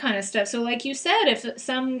placement kind of stuff. So like you said, if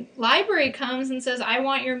some library comes and says, I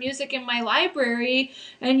want your music in my library,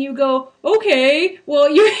 and you go, okay, well,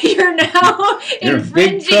 you're now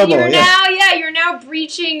infringing. You're now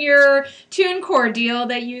breaching your TuneCore deal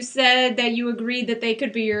that you said that you agreed that they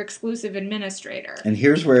could be your exclusive administrator. And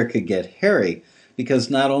here's where it could get hairy, because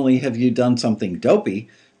not only have you done something dopey,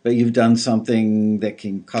 but you've done something that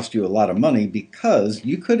can cost you a lot of money, because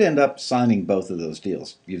you could end up signing both of those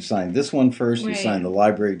deals. You've signed this one first, you signed the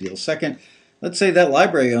library deal second. Let's say that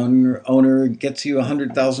library owner gets you a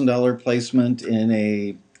 $100,000 placement in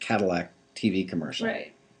a Cadillac TV commercial.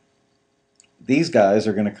 Right. These guys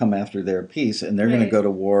are going to come after their piece, and they're going to go to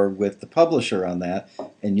war with the publisher on that,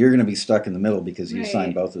 and you're going to be stuck in the middle because you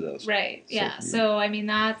signed both of those. Right, yeah. So, I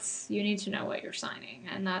mean, you need to know what you're signing,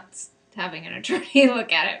 and that's having an attorney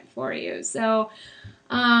look at it for you. So,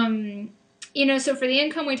 so for the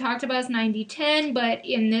income we talked about is 90-10, but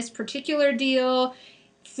in this particular deal,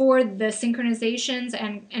 for the synchronizations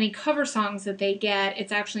and any cover songs that they get,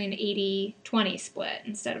 it's actually an 80-20 split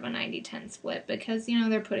instead of a 90-10 split, because,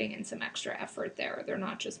 they're putting in some extra effort there. They're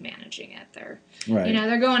not just managing it. They're,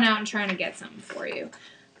 they're going out and trying to get something for you.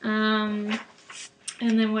 And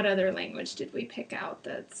then what other language did we pick out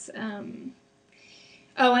that's...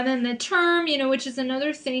 and then the term, which is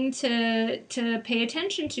another thing to pay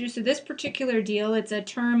attention to. So this particular deal, it's a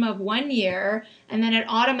term of 1 year, and then it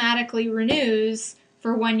automatically renews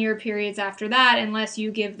for 1 year periods after that, unless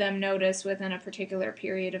you give them notice within a particular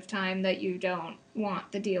period of time that you don't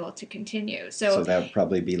want the deal to continue. So that would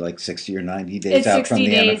probably be like 60 or 90 days out from the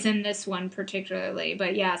end. It's 60 days in this one particularly,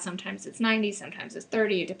 but yeah, sometimes it's 90, sometimes it's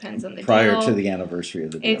 30. It depends on the prior deal. to the anniversary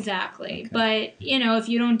of the deal. Exactly. Okay. But, if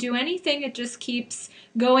you don't do anything, it just keeps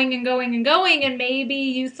going and going and going, and maybe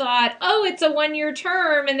you thought, oh, it's a 1 year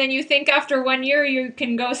term, and then you think after 1 year you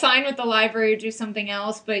can go sign with the library or do something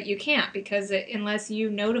else, but you can't, because unless you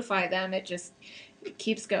notify them, it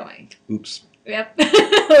keeps going. Oops. Yep.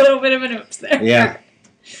 A little bit of an oops there. Yeah.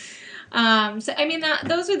 So, I mean,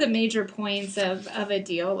 those are the major points of a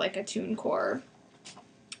deal, like a TuneCore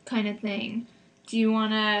kind of thing. Do you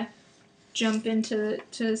want to jump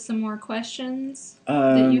into some more questions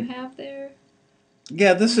that you have there?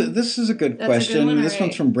 Yeah, this is a good question. A good one, this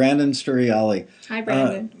one's from Brandon Sturiali. Hi,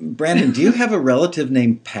 Brandon. Brandon, do you have a relative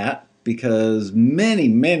named Pat? Because many,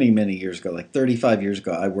 many, many years ago, like 35 years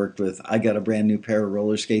ago, I got a brand new pair of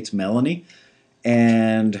roller skates, Melanie,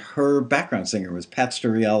 and her background singer was Pat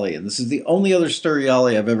Sturiali, and this is the only other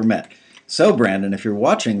Sturiali I've ever met. So, Brandon, if you're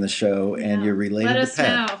watching the show and you're related to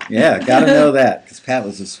Pat, got to know that, because Pat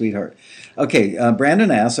was a sweetheart. Okay, Brandon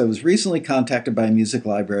asks, I was recently contacted by a music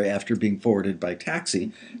library after being forwarded by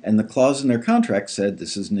taxi, and the clause in their contract said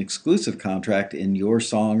this is an exclusive contract, and your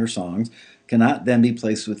song or songs cannot then be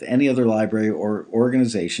placed with any other library or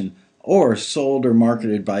organization, or sold or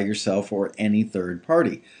marketed by yourself or any third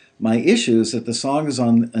party. My issue is that the song is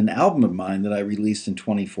on an album of mine that I released in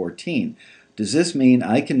 2014. Does this mean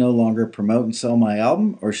I can no longer promote and sell my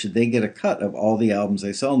album, or should they get a cut of all the albums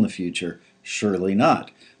I sell in the future? Surely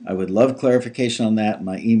not. I would love clarification on that.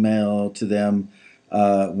 My email to them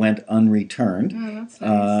went unreturned. Oh, that's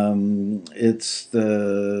nice. It's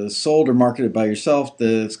the sold or marketed by yourself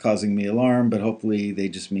that's causing me alarm, but hopefully they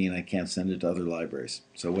just mean I can't send it to other libraries.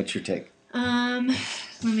 So what's your take?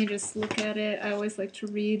 Let me just look at it. I always like to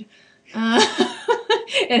read.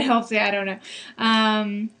 It helps. Yeah, I don't know.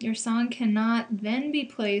 Your song cannot then be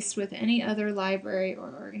placed with any other library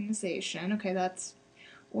or organization. Okay, that's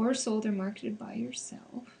or sold or marketed by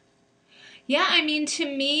yourself. Yeah, I mean, to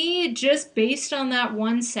me, just based on that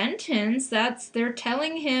one sentence, they're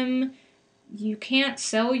telling him you can't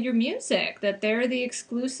sell your music, that they're the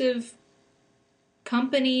exclusive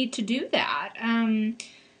company to do that.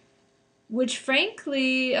 Which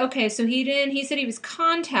frankly, okay, so he said he was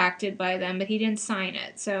contacted by them, but he didn't sign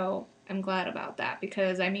it. So I'm glad about that,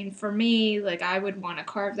 because I mean, for me, like, I would want to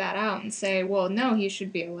carve that out and say, well, no, he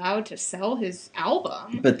should be allowed to sell his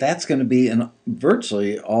album. But that's going to be in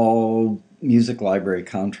virtually all music library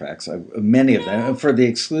contracts, many of them. For the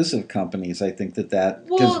exclusive companies, I think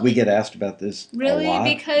because we get asked about this really, a lot.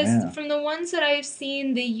 Because from the ones that I've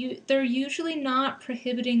seen, they're usually not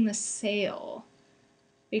prohibiting the sale.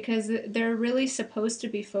 because they're really supposed to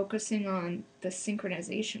be focusing on the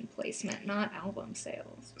synchronization placement, not album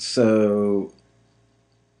sales. So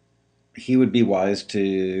he would be wise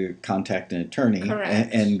to contact an attorney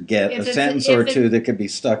and get a sentence or two that could be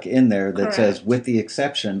stuck in there that says, with the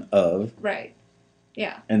exception of... Right.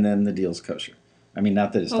 Yeah. And then the deal's kosher. I mean,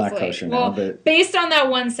 not that it's not kosher now, but... based on that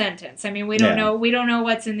one sentence. I mean, we don't know. We don't know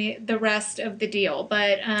what's in the rest of the deal.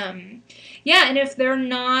 But, yeah, and if they're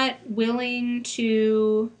not willing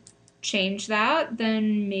to change that,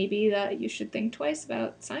 then maybe that you should think twice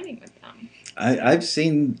about signing with them. I've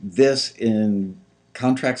seen this in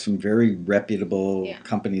contracts from very reputable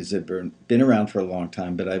companies that have been around for a long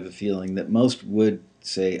time, but I have a feeling that most would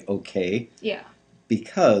say okay. Yeah.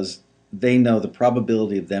 Because they know the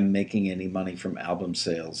probability of them making any money from album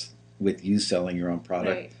sales with you selling your own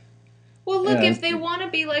product. Right. Well, look, if they want to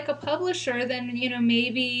be like a publisher, then,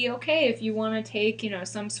 maybe, okay, if you want to take,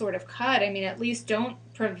 some sort of cut, I mean, at least don't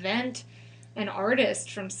prevent an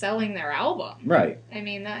artist from selling their album. Right. I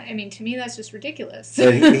mean, to me, that's just ridiculous.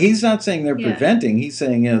 But he's not saying they're preventing. He's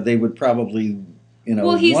saying, they would probably,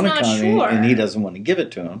 well, he's want not to sure. And he doesn't want to give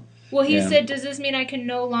it to him. Well, he said, does this mean I can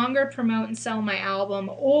no longer promote and sell my album,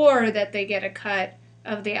 or that they get a cut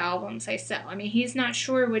of the albums I sell? I mean, he's not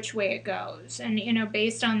sure which way it goes. And,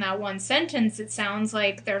 based on that one sentence, it sounds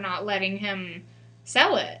like they're not letting him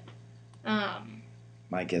sell it.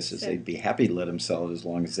 My guess is they'd be happy to let him sell it as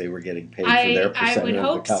long as they were getting paid for their percentage of the copyright. I would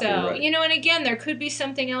hope so. And again, there could be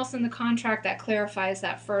something else in the contract that clarifies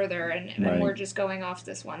that further, and we're just going off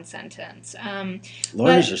this one sentence.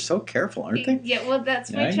 Lawyers are so careful, aren't they? Yeah, well,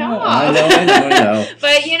 that's my job. I know.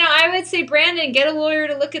 But, I would say, Brandon, get a lawyer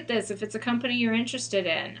to look at this if it's a company you're interested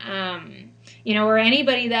in. Or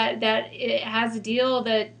anybody that has a deal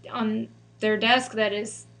that on their desk that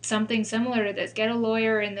is something similar to this. Get a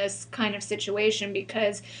lawyer in this kind of situation,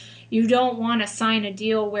 because you don't want to sign a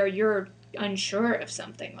deal where you're unsure of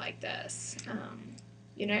something like this.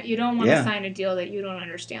 You don't want to sign a deal that you don't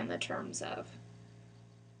understand the terms of.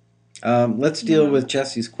 Let's deal with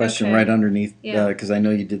Jesse's question right underneath, because I know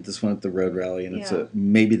you did this one at the Road Rally, and it's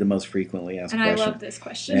maybe the most frequently asked question. And I love this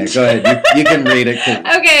question. Yeah, go ahead. You can read it.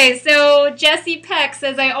 Okay, so Jesse Peck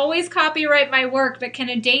says, I always copyright my work, but can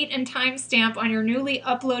a date and timestamp on your newly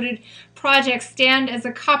uploaded project stand as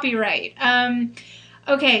a copyright?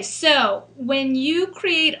 Okay, so when you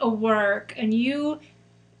create a work and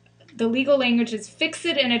the legal language is fix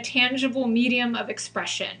it in a tangible medium of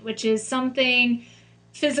expression, which is something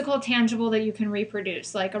physical, tangible that you can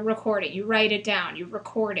reproduce, like a recording. You write it down, you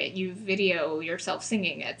record it, you video yourself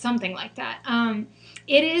singing it, something like that.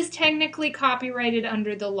 It is technically copyrighted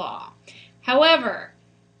under the law. However,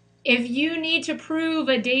 if you need to prove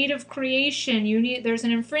a date of creation, there's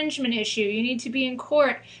an infringement issue, you need to be in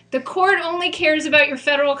court. The court only cares about your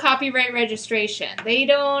federal copyright registration. They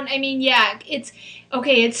don't,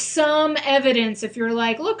 it's some evidence if you're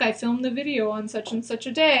like, look, I filmed the video on such and such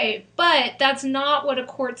a day, but that's not what a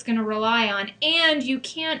court's going to rely on. And you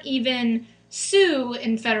can't even sue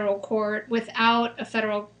in federal court without a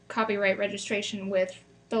federal copyright registration with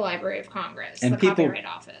the Library of Congress, and the Copyright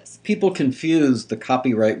Office. People confuse the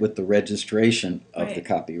copyright with the registration of the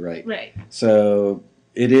copyright. Right. So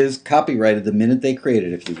it is copyrighted the minute they create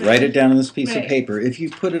it. If you write it down on this piece of paper, if you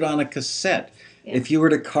put it on a cassette, if you were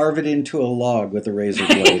to carve it into a log with a razor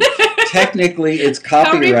blade, technically it's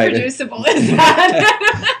copyrighted. How reproducible is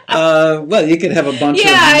that? Well, you could have a bunch of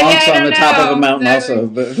monks on the top of a mountain also,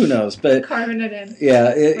 but who knows? But carving it in.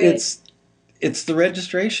 Yeah, it's the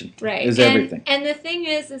registration. Right. Is everything. And the thing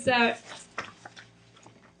is that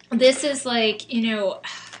this is like,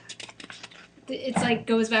 it's like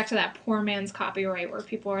goes back to that poor man's copyright where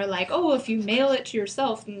people are like, oh, if you mail it to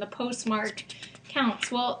yourself, then the postmark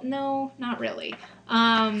counts. Well, no, not really.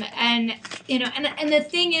 And the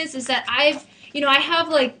thing is that I have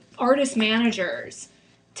like artist managers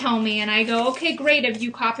tell me, and I go, okay, great. Have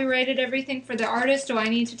you copyrighted everything for the artist? Do I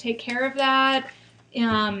need to take care of that?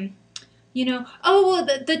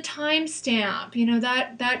 The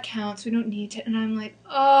timestamp, that counts. We don't need to. And I'm like,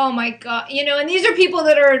 oh my God, and these are people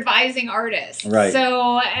that are advising artists. Right.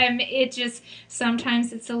 So it just,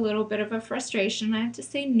 sometimes it's a little bit of a frustration. I have to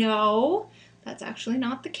say, no, that's actually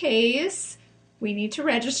not the case. We need to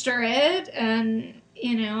register it. And,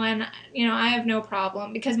 I have no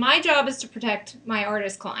problem, because my job is to protect my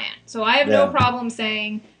artist client. So I have no problem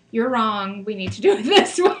saying, you're wrong, we need to do it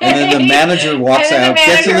this way. And then the manager walks out,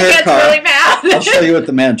 gets in their car. Really mad. I'll show you what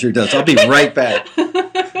the manager does. I'll be right back.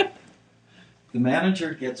 The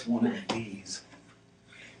manager gets one of these.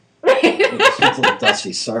 It's a little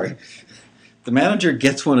dusty, sorry. The manager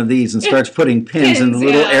gets one of these and starts putting pins in the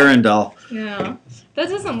little Erin doll. Yeah. That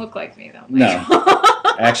doesn't look like me, though. No.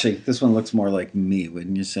 Actually, this one looks more like me,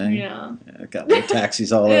 wouldn't you say? Yeah. Got little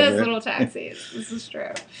taxis all It over has it. little taxis. This is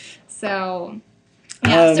true. So,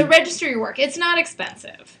 yeah, so register your work. It's not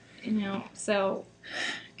expensive, so.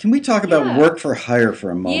 Can we talk about work for hire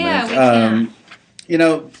for a moment? Yeah, we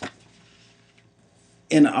can.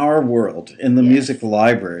 In our world, in the music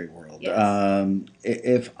library world, Yes.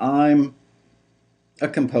 If I'm a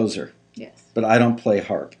composer, Yes. but I don't play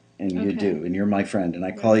harp, and you do, and you're my friend, and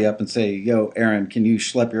I call you up and say, yo, Erin, can you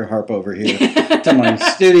schlep your harp over here to my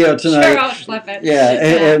studio tonight? Sure, I'll schlep it.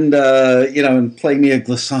 Yeah, and and play me a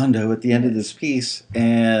glissando at the end of this piece,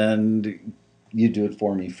 and you do it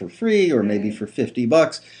for me for free, or maybe for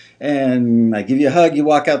 $50, and I give you a hug, you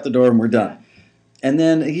walk out the door, and we're done. And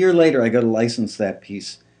then a year later, I go to license that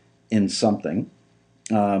piece in something,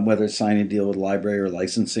 whether it's signing a deal with a library or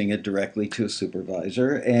licensing it directly to a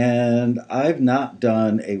supervisor. And I've not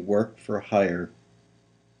done a work for hire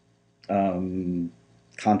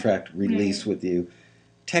contract release with you.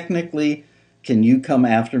 Technically, can you come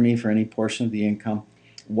after me for any portion of the income?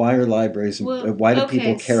 Why are libraries, why do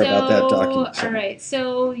people care about that document? All right,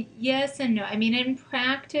 so yes and no. I mean, in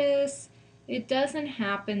practice, it doesn't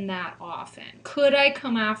happen that often. Could I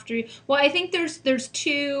come after you? Well, I think there's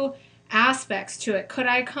two aspects to it. Could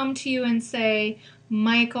I come to you and say,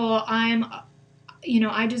 Michael,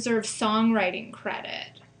 I deserve songwriting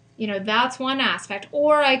credit. That's one aspect.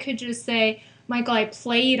 Or I could just say, Michael, I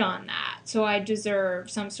played on that, so I deserve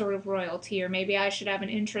some sort of royalty, or maybe I should have an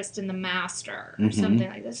interest in the master, or something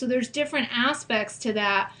like that. So there's different aspects to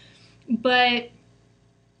that, but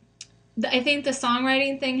I think the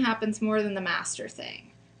songwriting thing happens more than the master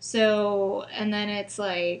thing. So, and then it's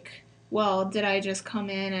like, well, did I just come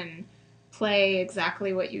in and play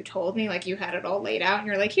exactly what you told me? Like, you had it all laid out, and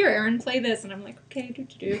you're like, here, Erin, play this, and I'm like, okay,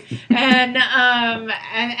 and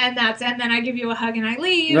then I give you a hug and I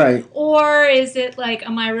leave. Right. Or is it like,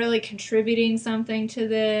 am I really contributing something to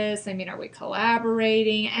this? I mean, are we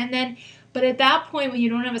collaborating? And then, but at that point, when you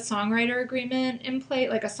don't have a songwriter agreement in place,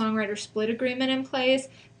 like a songwriter split agreement in place,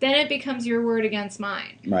 then it becomes your word against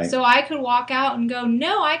mine. Right. So I could walk out and go,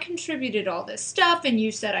 no, I contributed all this stuff, and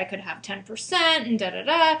you said I could have 10%, and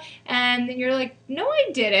da-da-da. And you're like, no, I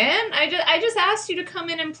didn't. I just asked you to come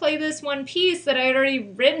in and play this one piece that I had already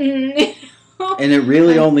written. And it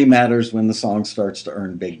really only matters when the song starts to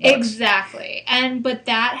earn big bucks. Exactly. But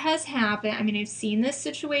that has happened. I mean, I've seen this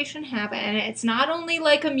situation happen. And it's not only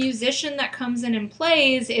like a musician that comes in and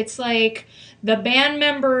plays. It's like the band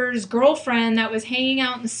member's girlfriend that was hanging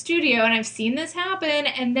out in the studio. And I've seen this happen.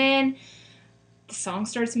 And then the song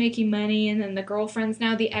starts making money. And then the girlfriend's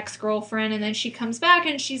now the ex-girlfriend. And then she comes back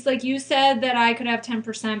and she's like, you said that I could have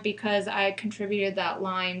 10% because I contributed that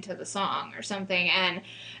line to the song or something.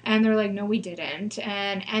 And they're like, no, we didn't.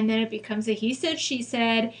 And then it becomes a he said, she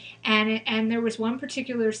said. And there was one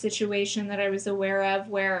particular situation that I was aware of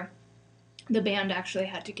where the band actually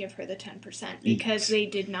had to give her the 10% because they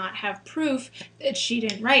did not have proof that she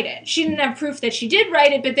didn't write it. She didn't have proof that she did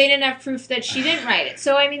write it, but they didn't have proof that she didn't write it.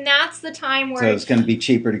 So, I mean, that's the time where... So it's going to be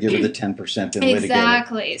cheaper to give her the 10% than litigate it.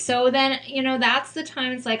 Exactly. So then, that's the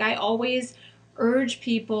time. It's like I always urge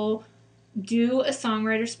people, do a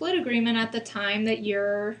songwriter split agreement at the time that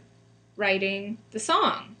you're writing the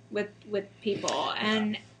song with people.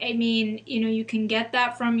 And I mean, you can get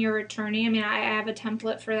that from your attorney. I mean, I have a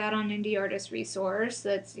template for that on Indie Artist Resource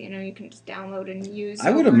that's, you can just download and use.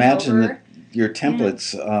 I would imagine that your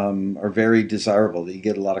templates are very desirable, that you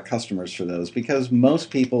get a lot of customers for those, because most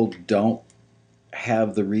people don't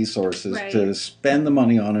have the resources to spend the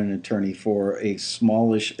money on an attorney for a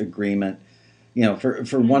smallish agreement.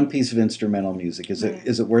 For one piece of instrumental music. Is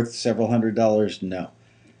it worth several $100s? No.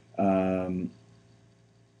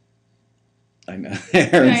 I know.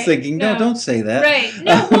 Erin's thinking, no, don't say that. Right.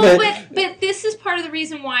 No, well, but this is part of the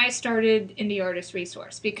reason why I started Indie Artist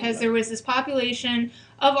Resource, because there was this population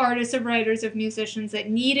of artists, of writers, of musicians that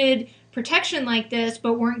needed protection like this,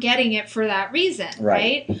 but weren't getting it for that reason,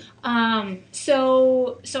 right?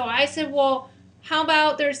 So I said, well, how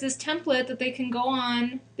about there's this template that they can go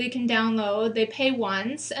on, they can download, they pay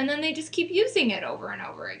once, and then they just keep using it over and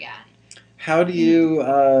over again. How do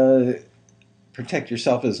you protect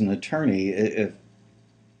yourself as an attorney?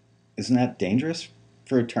 Isn't that dangerous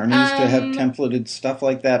for attorneys to have templated stuff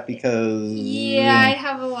like that? Because I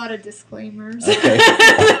have a lot of disclaimers. Okay.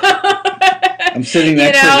 I'm sitting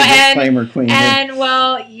next to the disclaimer queen. And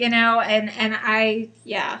well, and I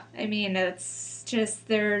mean, it's just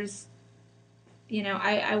there's.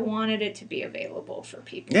 I wanted it to be available for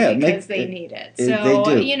people because they need it. So,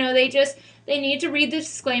 they do. they need to read the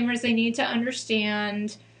disclaimers. They need to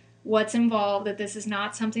understand what's involved, that this is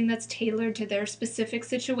not something that's tailored to their specific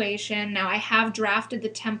situation. Now, I have drafted the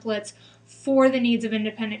templates for the needs of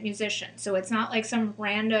independent musicians. So it's not like some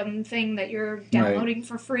random thing that you're downloading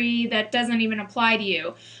for free that doesn't even apply to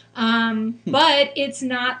you. But it's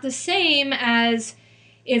not the same as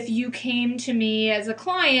if you came to me as a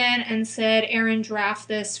client and said, Erin, draft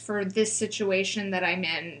this for this situation that I'm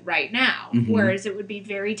in right now. Mm-hmm. Whereas it would be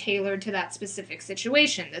very tailored to that specific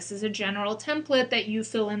situation. This is a general template that you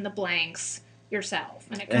fill in the blanks yourself.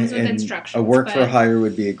 And it comes with instructions. A work for hire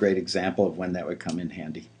would be a great example of when that would come in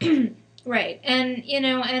handy. Right. And, you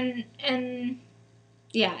know, and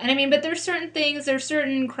yeah. And I mean, but there's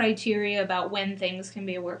certain criteria about when things can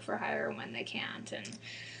be a work for hire and when they can't. And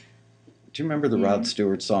do you remember the Rod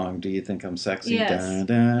Stewart song, Do You Think I'm Sexy? Yes.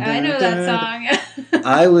 Da, da, da, I know that song.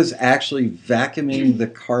 I was actually vacuuming the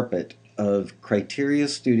carpet of Criteria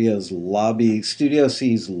Studios lobby, Studio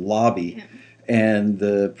C's lobby, and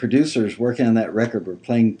the producers working on that record were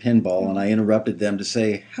playing pinball, and I interrupted them to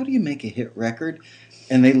say, how do you make a hit record?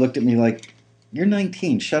 And they looked at me like, you're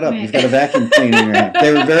 19, shut up, you've got a vacuum cleaner in your hand.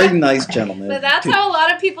 They were very nice gentlemen. But that's how a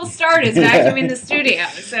lot of people start, is vacuuming the studio.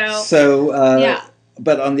 Yeah.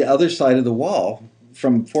 But on the other side of the wall,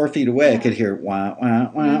 from 4 feet away, I could hear wah, wah,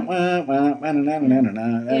 wah, wah, wah, wah, na, na, na, na,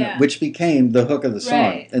 na, which became the hook of the song.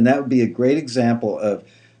 Right. And that would be a great example of,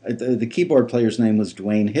 the keyboard player's name was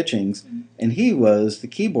Dwayne Hitchings, and he was the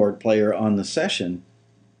keyboard player on the session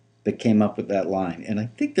that came up with that line. And I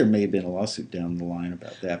think there may have been a lawsuit down the line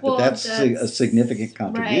about that, but that's a significant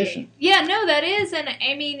contribution. Right. Yeah, no, that is. And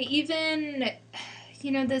I mean, even,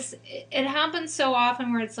 you know, it happens so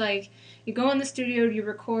often where it's like, you go in the studio, you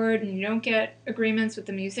record, and you don't get agreements with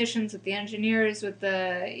the musicians, with the engineers, with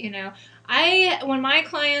the, you know. When my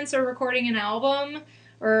clients are recording an album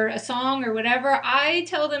or a song or whatever, I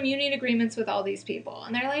tell them you need agreements with all these people,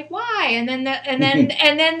 and they're like, why? And then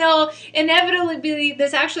they'll inevitably,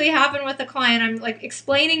 this actually happened with a client. I'm like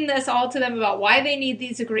explaining this all to them about why they need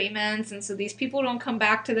these agreements, and so these people don't come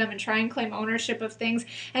back to them and try and claim ownership of things.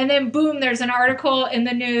 And then boom, there's an article in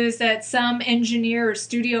the news that some engineer or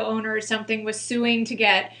studio owner or something was suing to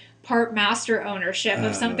get part master ownership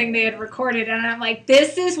of something they had recorded, and I'm like,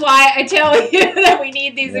 this is why I tell you that we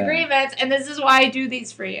need these agreements, and this is why I do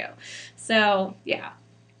these for you. So yeah,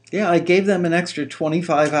 I gave them an extra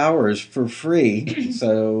 25 hours for free,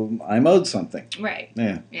 so I'm owed something. Right.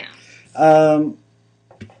 Yeah.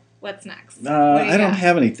 What's next? I don't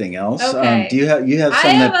have anything else. Okay. Do you have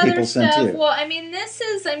some that people sent to you? Well, I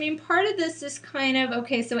mean, part of this is kind of,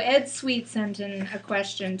 okay, so Ed Sweet sent in a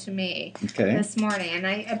question to me this morning, and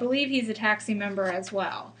I believe he's a Taxi member as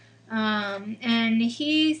well. And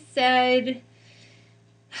he said,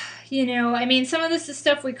 you know, I mean, some of this is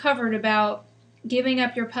stuff we covered about giving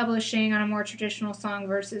up your publishing on a more traditional song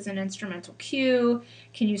versus an instrumental cue.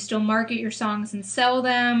 Can you still market your songs and sell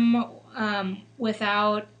them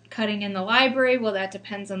without cutting in the library? Well, that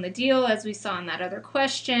depends on the deal, as we saw in that other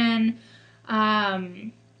question.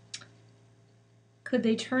 Could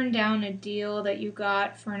they turn down a deal that you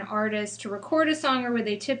got for an artist to record a song, or would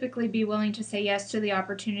they typically be willing to say yes to the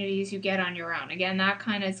opportunities you get on your own? Again, that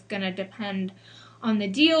kind of is going to depend on the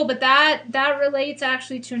deal, but that relates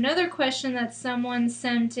actually to another question that someone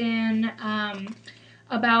sent in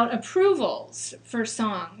about approvals for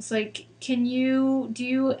songs. Like, do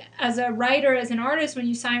you, as a writer, as an artist, when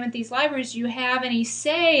you sign with these libraries, do you have any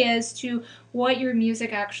say as to what your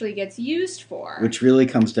music actually gets used for? Which really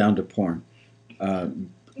comes down to porn.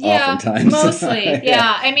 Oftentimes. Mostly.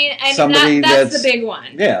 Yeah. I mean, that's the big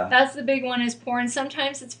one. Yeah. That's the big one, is porn.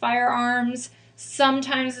 Sometimes it's firearms.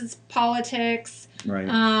 Sometimes it's politics. Right.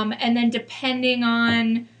 And then depending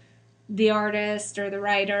on the artist or the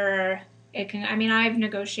writer, it can, I mean, I've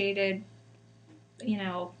negotiated, you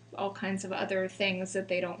know, all kinds of other things that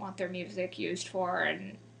they don't want their music used for,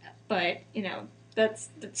 but, you know, that's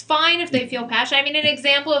fine if they feel passionate. I mean, an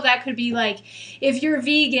example of that could be like, if you're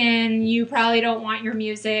vegan, you probably don't want your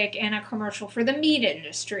music in a commercial for the meat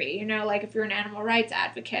industry. You know, like if you're an animal rights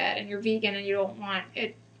advocate and you're vegan and you don't want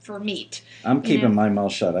it for meat. I'm keeping my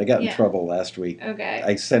mouth shut. I got in trouble last week. Okay.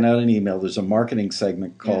 I sent out an email. There's a marketing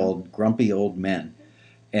segment called Grumpy Old Men.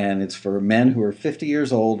 And it's for men who are 50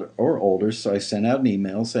 years old or older. So I sent out an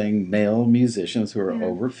email saying, male musicians who are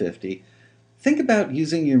over 50, think about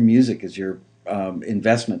using your music as your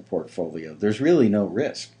investment portfolio. There's really no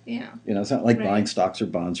risk. Yeah. You know, it's not like buying stocks or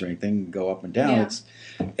bonds or anything, go up and down.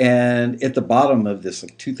 And at the bottom of this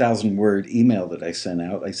 2,000 word email that I sent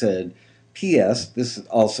out, I said, P.S. This is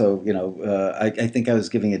also, I think I was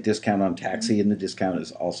giving a discount on taxi, and the discount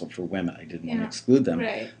is also for women. I didn't want to exclude them.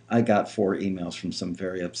 Right. I got 4 emails from some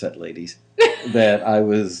very upset ladies that I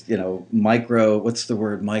was, what's the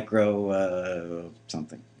word?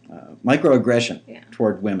 Microaggression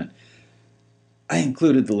toward women. I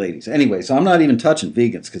included the ladies. Anyway, so I'm not even touching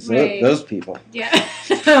vegans because those people.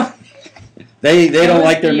 Yeah. They don't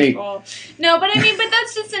like their meat. No, but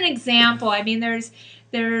that's just an example. I mean, there's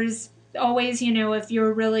always, if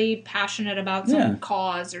you're really passionate about some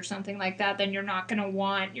cause or something like that, then you're not going to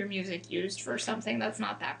want your music used for something that's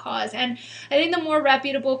not that cause. And I think the more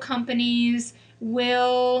reputable companies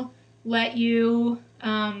will let you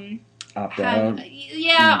opt out.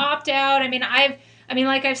 Yeah, opt out. I mean,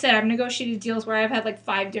 like I've said, I've negotiated deals where I've had like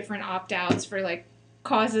 5 different opt outs for like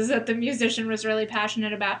causes that the musician was really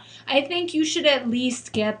passionate about. I think you should at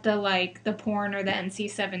least get the porn or the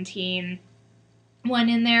NC-17 one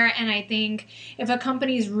in there, and I think if a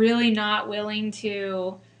company's really not willing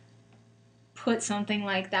to put something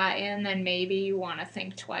like that in, then maybe you want to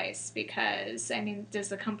think twice, because, I mean, does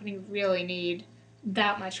the company really need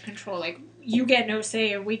that much control? Like, you get no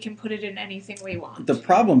say, and we can put it in anything we want. The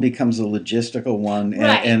problem becomes a logistical one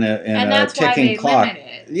right. and a ticking clock.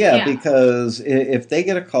 Yeah, because if they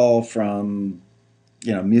get a call from,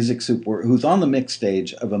 Music Soup, who's on the mix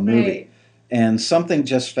stage of a movie, and something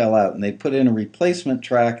just fell out, and they put in a replacement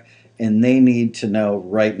track, and they need to know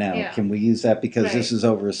right now, can we use that? Because this is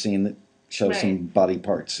over a scene that shows some body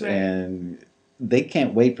parts, and they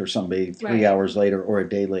can't wait for somebody 3 hours later or a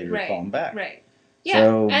day later to call them back. Right. Yeah,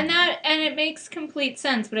 so, and it makes complete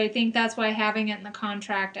sense, but I think that's why having it in the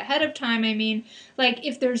contract ahead of time, I mean, like,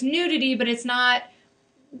 if there's nudity, but it's not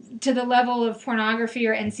to the level of pornography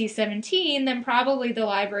or NC-17, then probably the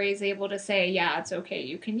library is able to say, yeah, it's okay,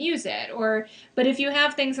 you can use it. But if you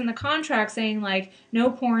have things in the contract saying, like,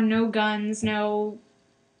 no porn, no guns, no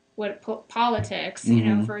politics,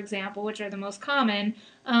 for example, which are the most common,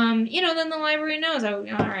 then the library knows, all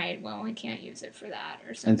right, well, we can't use it for that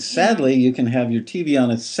or something. And sadly, you can have your TV on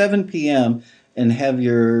at 7 p.m. and have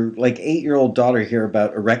your, 8-year-old daughter hear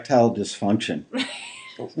about erectile dysfunction.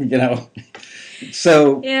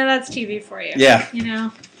 So yeah, that's TV for you. Yeah.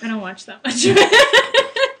 I don't watch that much.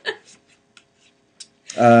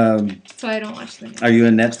 So I don't watch the news. Are you a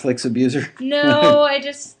Netflix abuser? No, I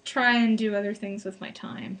just try and do other things with my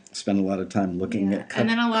time. Spend a lot of time looking at and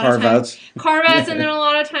then a lot carve-outs. Carve-outs, and then a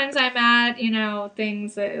lot of times I'm at,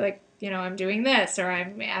 things that, I'm doing this, or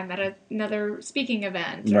I'm at another speaking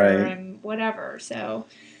event, or I'm whatever. So,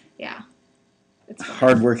 yeah. It's fun.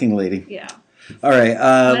 Hardworking lady. Yeah. All right,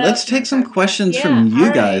 let's take some questions from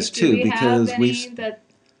you guys, too, because did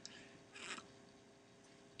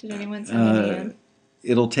anyone send any in?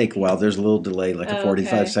 It'll take a while. There's a little delay, like a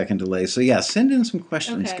 45-second delay. So, yeah, send in some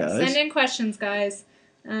questions, guys. Send in questions, guys.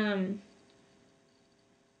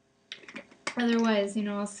 Otherwise,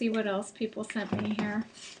 I'll see what else people sent me here.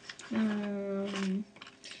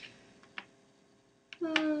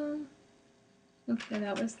 Okay,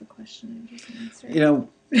 that was the question I just answered.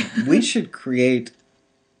 We should create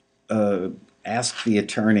Ask the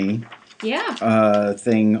Attorney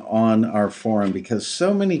thing on our forum, because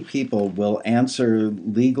so many people will answer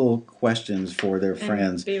legal questions for their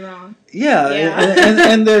friends. Be wrong. Yeah.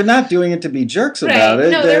 And they're not doing it to be jerks about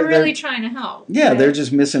it. No, they're really trying to help. Yeah, they're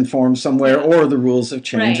just misinformed somewhere, or the rules have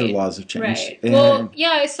changed or laws have changed. Right. Well,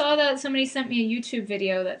 I saw that somebody sent me a YouTube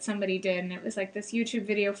video that somebody did, and it was like this YouTube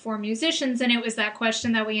video for musicians, and it was that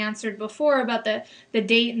question that we answered before about the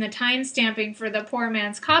date and the time stamping for the poor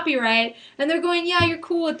man's copyright, and they're going, yeah, you're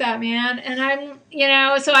cool with that, man. And I'm,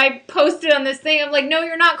 so I posted on this thing, I'm like, no,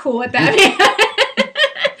 you're not cool with that, man.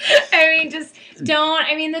 I mean, just don't.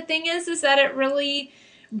 I mean, the thing is that it really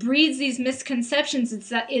breeds these misconceptions.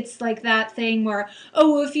 It's like that thing where,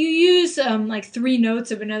 if you use 3 notes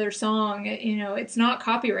of another song, it's not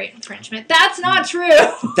copyright infringement. That's not true.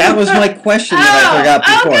 That was my question that I forgot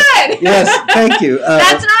before. Oh, good. Yes, thank you.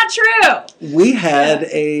 That's not true. We had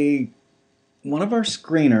one of our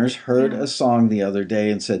screeners heard a song the other day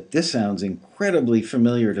and said, "This sounds incredibly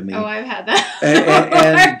familiar to me." Oh, I've had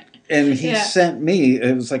that. And he sent me,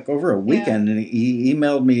 it was like over a weekend, and he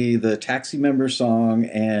emailed me the Taxi Member song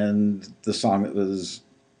and the song that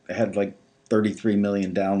had like 33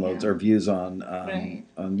 million downloads or views on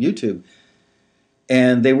YouTube.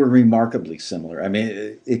 And they were remarkably similar. I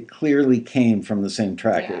mean, it clearly came from the same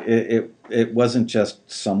track. Yeah. It wasn't just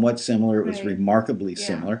somewhat similar, it was remarkably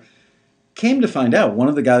similar. Came to find out, one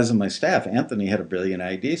of the guys on my staff, Anthony, had a brilliant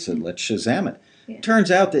idea, said, let's Shazam it. Yeah. Turns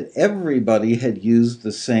out that everybody had used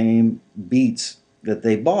the same beats that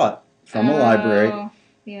they bought from a library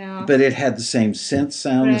Yeah. but it had the same synth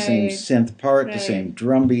sound, the same Right. synth part, the Right. same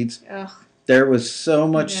drum beats. Ugh. There was so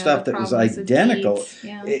much Yeah, stuff the that was problems with identical. beats.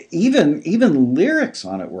 Yeah. Even lyrics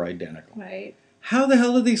on it were identical. Right. How the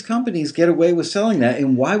hell do these companies get away with selling that?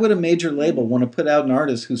 And why would a major label want to put out an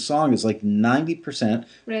artist whose song is like 90%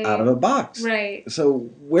 Right. out of a box? Right. So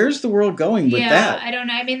where's the world going with that? I don't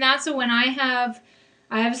know. I mean, that's when I have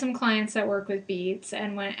some clients that work with beats,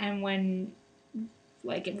 and when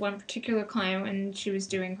like one particular client, when she was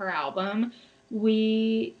doing her album,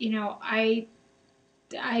 we,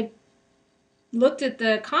 I looked at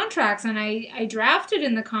the contracts, and I drafted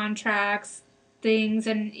in the contracts things,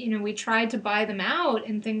 and we tried to buy them out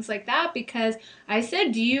and things like that, because I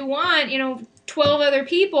said, do you want 12 other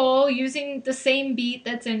people using the same beat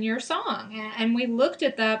that's in your song? And we looked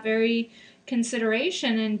at that very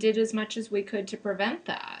consideration and did as much as we could to prevent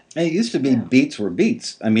that. It used to be beats were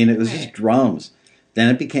beats. I mean, it was just drums. Then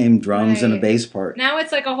it became drums and a bass part. Now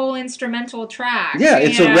it's like a whole instrumental track. Yeah,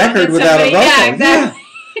 it's a record without a vocal. Yeah, exactly.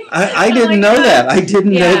 Yeah. I didn't know that. I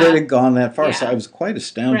didn't know that it had gone that far, so I was quite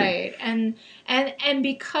astounded. Right, and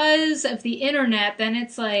because of the internet, then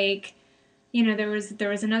it's like, there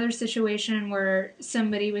was another situation where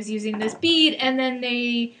somebody was using this beat, and then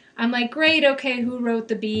I'm like, great, okay, who wrote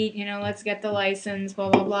the beat? Let's get the license, blah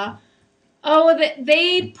blah blah. Oh,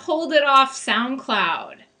 they pulled it off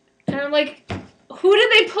SoundCloud, and I'm like, who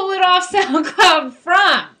did they pull it off SoundCloud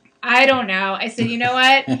from? I don't know. I said, you know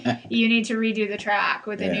what? You need to redo the track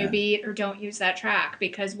with a new beat, or don't use that track,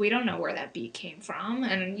 because we don't know where that beat came from.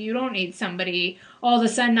 And you don't need somebody, all of a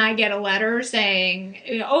sudden I get a letter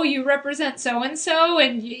saying, oh, you represent so-and-so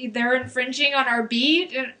and they're infringing on our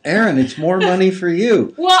beat. Erin, it's more money for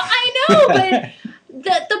you. Well, I know,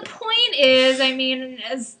 but the point is, I mean,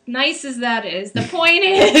 as nice as that is, the point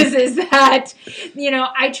is that,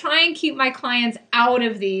 I try and keep my clients out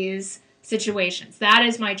of these situations. That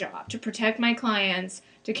is my job, to protect my clients,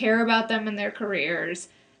 to care about them and their careers,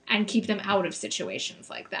 and keep them out of situations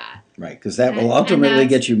like that. Right, because that will ultimately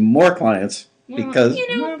get you more clients. Because but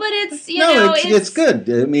it's it's good.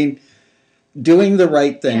 I mean, doing the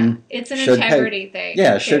right thing. Yeah, it's an integrity thing.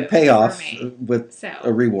 Yeah, should pay off with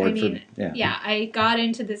a reward. I got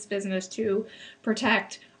into this business to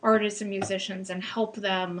protect artists and musicians and help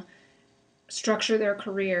them structure their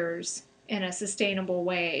careers in a sustainable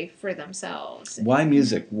way for themselves. Why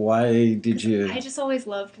music? Why did you? I just always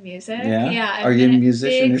loved music. Yeah. Are you a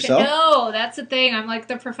musician yourself? No, that's the thing. I'm like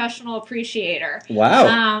the professional appreciator.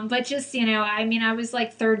 Wow. But just, I mean, I was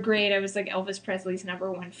like third grade. I was like Elvis Presley's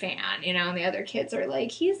 #1 fan, and the other kids are like,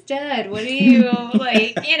 he's dead. What are you,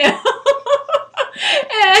 like,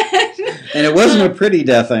 And it wasn't a pretty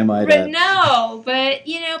death, I might add. No, but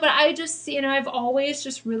I just, I've always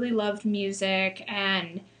just really loved music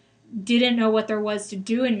and didn't know what there was to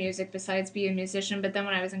do in music besides be a musician. But then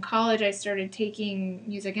when I was in college, I started taking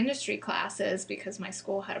music industry classes because my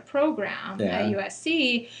school had a program at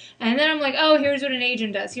USC. And then I'm like, oh, here's what an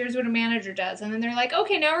agent does. Here's what a manager does. And then they're like,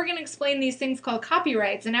 okay, now we're going to explain these things called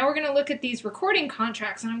copyrights. And now we're going to look at these recording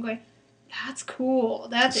contracts. And I'm going, that's cool.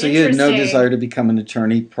 That's so interesting. You had no desire to become an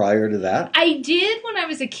attorney prior to that? I did when I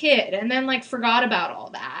was a kid, and then forgot about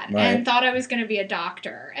all that and thought I was going to be a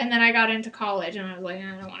doctor. And then I got into college, and I was like,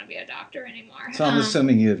 I don't want to be a doctor anymore. So I'm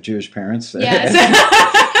assuming you have Jewish parents. Yes.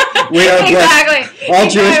 We are exactly. All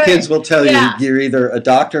Jewish kids will tell you you're either a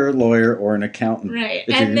doctor, a lawyer, or an accountant. Right.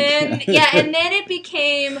 And then and then it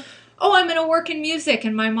became, oh, I'm going to work in music,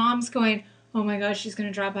 and my mom's going, oh my gosh, she's going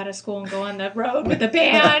to drop out of school and go on the road with the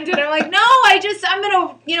band. And I'm like, no, I'm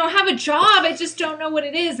going to, have a job. I just don't know what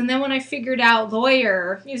it is. And then when I figured out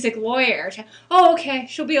music lawyer, oh, okay,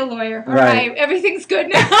 she'll be a lawyer. All right, everything's good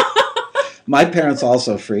now. My parents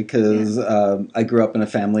also freak because I grew up in a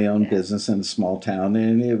family-owned business in a small town,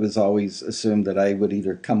 and it was always assumed that I would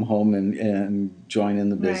either come home and join in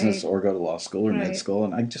the business or go to law school or med school,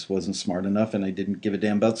 and I just wasn't smart enough, and I didn't give a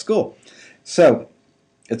damn about school. So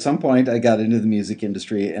at some point, I got into the music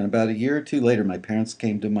industry, and about a year or two later, my parents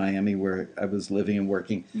came to Miami where I was living and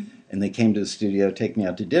working, and they came to the studio to take me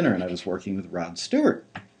out to dinner, and I was working with Rod Stewart.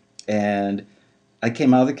 And I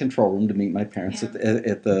came out of the control room to meet my parents at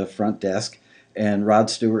the front desk, and Rod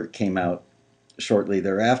Stewart came out shortly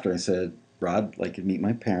thereafter. I said, Rod, I'd like to meet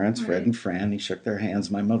my parents, Fred and Fran. He shook their hands.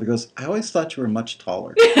 My mother goes, I always thought you were much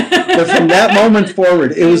taller. But from that moment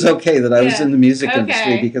forward, it was okay that I was in the music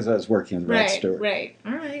industry because I was working with Rod Stewart. Right.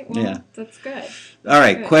 All right. Well, that's good. All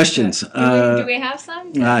right. Questions. Do we have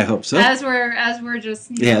some? I hope so. As we're just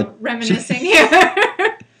reminiscing here.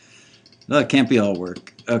 No, it can't be all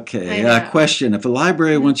work. Okay. Question. If a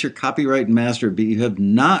library wants your copyright and master, but you have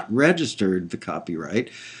not registered the copyright,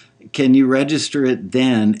 can you register it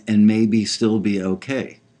then and maybe still be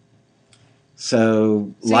okay?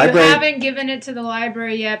 So library. You haven't given it to the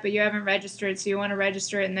library yet, but you haven't registered, so you want to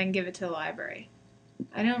register it and then give it to the library.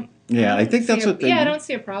 I think that's what they. Yeah, I don't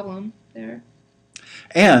see a problem there.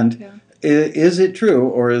 And is it true,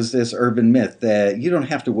 or is this urban myth that you don't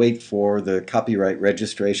have to wait for the copyright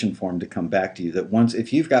registration form to come back to you? That once,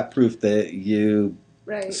 if you've got proof that you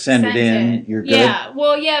send it in, you're good? Yeah,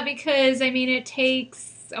 well, yeah, because, I mean, it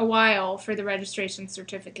takes a while for the registration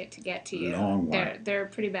certificate to get to you. Long while. They're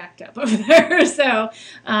pretty backed up over there. So,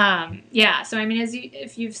 yeah, so, I mean,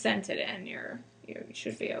 if you've sent it in, you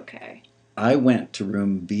should be okay. I went to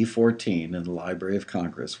room B14 in the Library of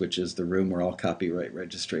Congress, which is the room where all copyright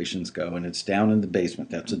registrations go, and it's down in the basement.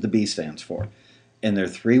 That's what the B stands for. And there are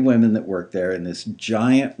 3 women that work there in this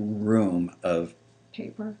giant room of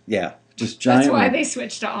paper. Yeah, just giant. That's why they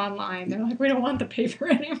switched to online. They're like, we don't want the paper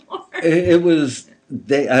anymore. It was.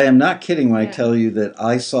 I am not kidding when I tell you that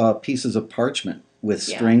I saw pieces of parchment with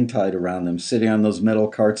string tied around them, sitting on those metal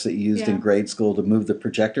carts that you used in grade school to move the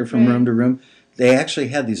projector from room to room. They actually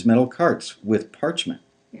had these metal carts with parchment.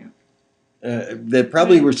 Yeah. They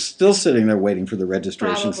probably were still sitting there waiting for the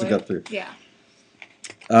registrations to go through. Yeah.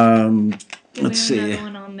 Let's see. Another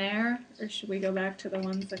one on there, or should we go back to the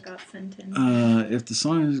ones that got sent in? If the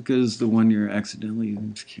song is as good as the one you're accidentally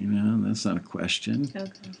came out, that's not a question.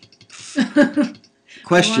 Okay.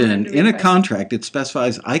 Question: in a contract, it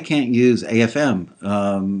specifies I can't use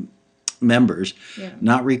AFM members,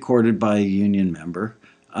 not recorded by a union member.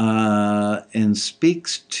 And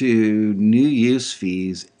speaks to new use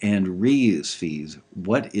fees and reuse fees.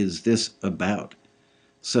 What is this about?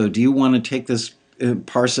 So do you want to take this,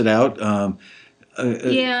 parse it out?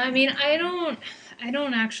 Yeah, I mean, I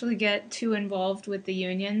don't actually get too involved with the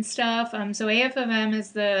union stuff. So AFMM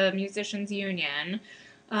is the musicians union.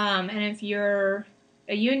 And if you're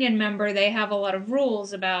a union member, they have a lot of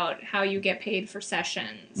rules about how you get paid for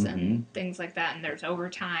sessions and things like that. And there's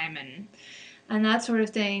overtime and that sort of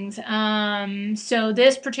things. So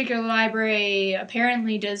this particular library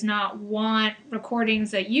apparently does not want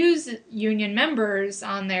recordings that use union members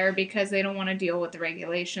on there because they don't want to deal with the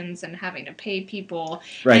regulations and having to pay people.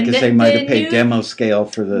 Right, because they might have paid demo scale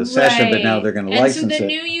for the session, but now they're going to license it. So the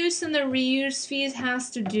new use and the reuse fees has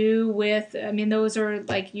to do with, I mean, those are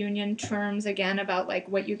like union terms, again, about like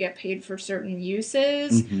what you get paid for certain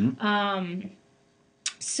uses.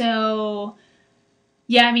 So...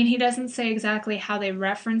 yeah, I mean, he doesn't say exactly how they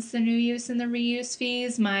reference the new use and the reuse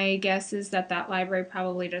fees. My guess is that library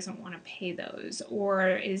probably doesn't want to pay those or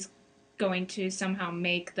is going to somehow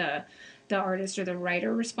make the artist or the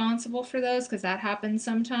writer responsible for those because that happens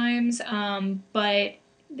sometimes. But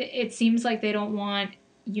it seems like they don't want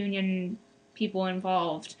union people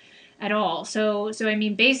involved at all. So I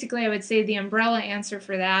mean, basically, I would say the umbrella answer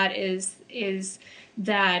for that is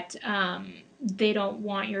that... they don't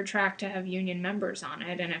want your track to have union members on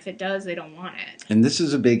it, and if it does, they don't want it. And this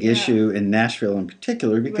is a big issue in Nashville in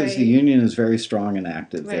particular because the union is very strong and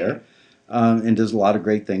active there and does a lot of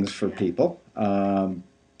great things for people.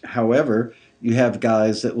 However, you have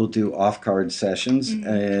guys that will do off-card sessions,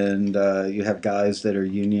 and you have guys that are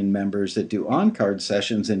union members that do on-card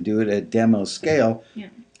sessions and do it at demo scale.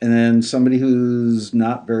 And then somebody who's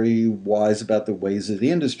not very wise about the ways of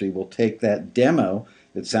the industry will take that demo.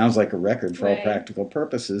 It sounds like a record for all practical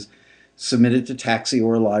purposes. Submit it to Taxi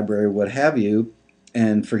or Library, what have you,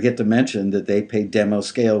 and forget to mention that they pay demo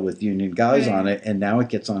scale with union guys on it, and now it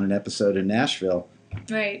gets on an episode in Nashville.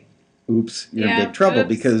 Right. Oops, you're in big trouble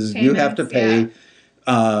because you have to pay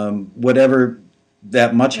whatever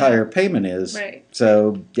that much higher payment is. Right.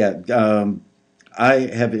 So, I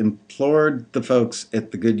have implored the folks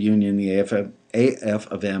at the good union, the AF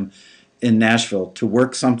of M, in Nashville to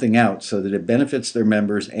work something out so that it benefits their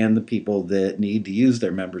members and the people that need to use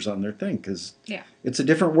their members on their thing because it's a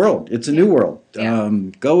different world. It's a new world.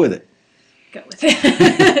 Go with it. Go with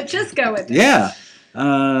it. Just go with it. Yeah.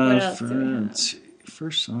 What else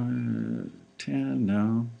First song, 10,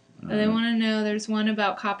 no. They want to know, there's one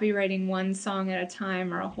about copywriting one song at a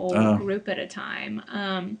time or a whole group at a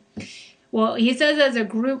time. Well, he says as a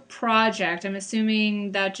group project. I'm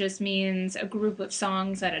assuming that just means a group of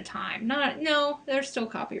songs at a time. No, they're still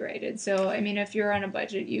copyrighted. So, I mean, if you're on a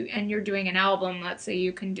budget and you're doing an album, let's say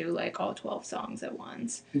you can do like all 12 songs at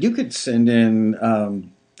once. You could send in,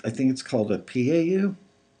 I think it's called a PAU.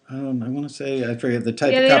 I want to say, I forget the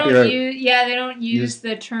type of copyright. They don't use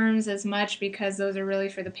the terms as much because those are really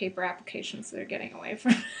for the paper applications they're getting away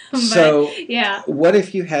from. So, what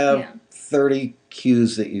if you have 30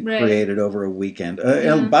 cues that you created over a weekend?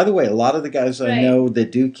 And by the way, a lot of the guys I know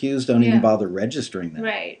that do cues don't even bother registering them.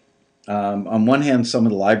 Right. On one hand, some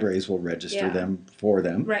of the libraries will register Yeah. them for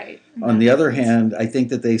them. Right. On the other hand, I think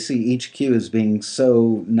that they see each cue as being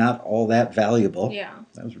so not all that valuable. Yeah.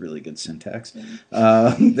 That was really good syntax.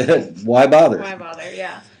 Yeah. That why bother? Why bother?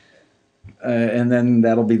 Yeah. And then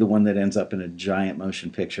that'll be the one that ends up in a giant motion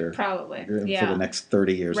picture. Probably. For Yeah. the next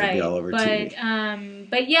 30 years, Right. it'll be all over TV.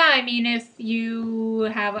 But yeah, I mean, if you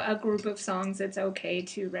have a group of songs, it's okay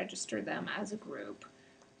to register them as a group.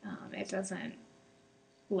 It doesn't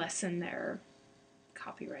lessen their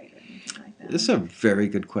copyright or anything like that. This is a very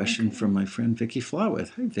good question from my friend Vicky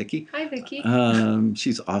Flawith. Hi, Vicky. Hi, Vicky.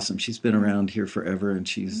 She's awesome. She's been around here forever, and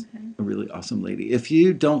she's a really awesome lady. If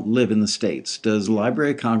you don't live in the States, does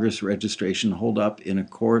Library of Congress registration hold up in a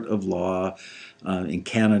court of law in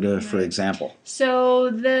Canada, for example? So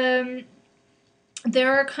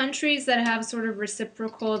there are countries that have sort of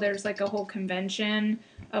reciprocal, there's like a whole convention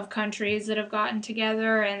of countries that have gotten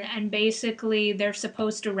together, and basically they're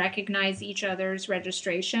supposed to recognize each other's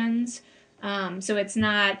registrations. So it's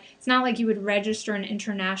not like you would register an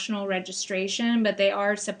international registration, but they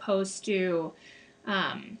are supposed to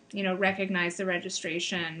recognize the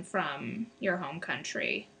registration from your home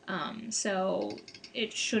country. So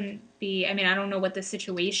it shouldn't be, I mean, I don't know what the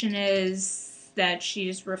situation is that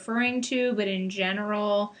she's referring to, but in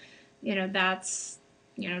general,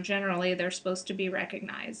 generally they're supposed to be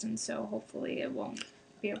recognized, and so hopefully it won't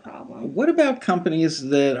be a problem. What about companies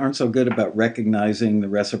that aren't so good about recognizing the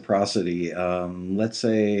reciprocity? Let's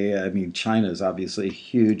say, I mean, China is obviously a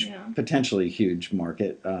huge, potentially huge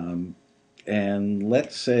market, and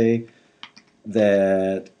let's say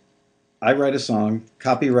that I write a song,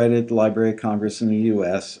 copyrighted at the Library of Congress in the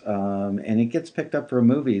U.S., and it gets picked up for a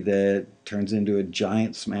movie that turns into a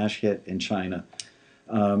giant smash hit in China.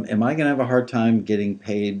 Am I going to have a hard time getting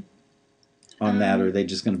paid on that, or are they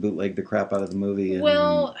just going to bootleg the crap out of the movie?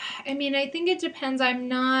 Well, I mean, I think it depends.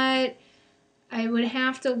 I would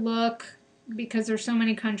have to look, because there's so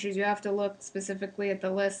many countries, you have to look specifically at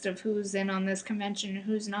the list of who's in on this convention and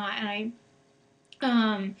who's not.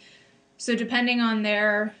 And so depending on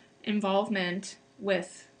their involvement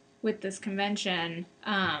with this convention,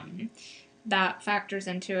 that factors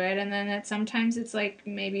into it. And then sometimes it's like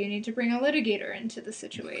maybe you need to bring a litigator into the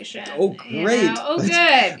situation. Oh, great! Oh,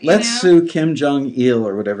 good. Let's sue Kim Jong-il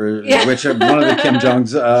or whatever, which are one of the Kim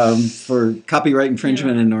Jongs, for copyright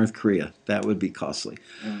infringement in North Korea. That would be costly.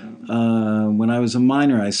 When I was a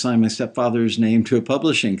minor, I signed my stepfather's name to a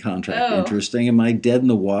publishing contract. Interesting. Am I dead in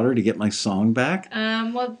the water to get my song back?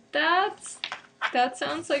 Well, that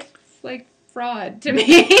sounds like fraud to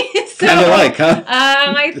me. So, kind of like, huh?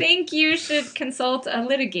 I think you should consult a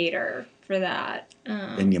litigator for that.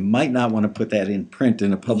 And you might not want to put that in print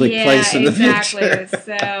in a public place in the future.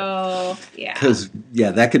 So, yeah. Because,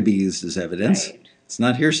 that could be used as evidence. Right. It's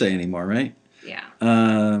not hearsay anymore, right? Yeah.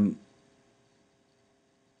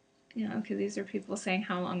 Okay, these are people saying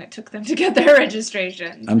how long it took them to get their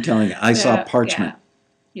registrations. I'm telling you, I saw parchment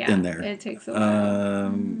in there. It takes a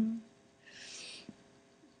while.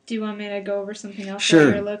 Do you want me to go over something else while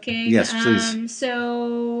you're looking? Yes, please.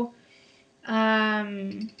 So,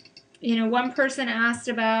 one person asked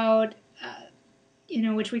about,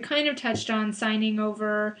 which we kind of touched on, signing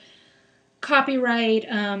over copyright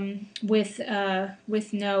with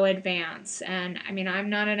no advance. And I mean, I'm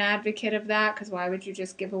not an advocate of that, because why would you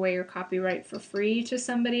just give away your copyright for free to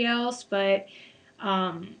somebody else? But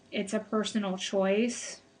it's a personal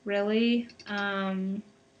choice, really.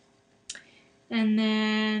 And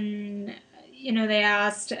then, they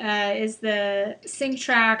asked, is the sync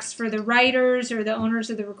tracks for the writers or the owners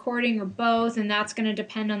of the recording or both? And that's going to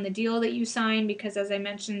depend on the deal that you sign, because as I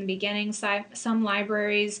mentioned in the beginning, some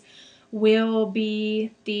libraries will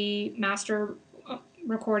be the master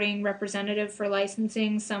recording representative for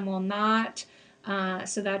licensing, some will not.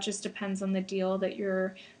 So that just depends on the deal that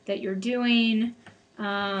you're doing.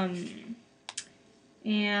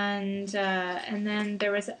 And then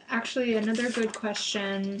there was actually another good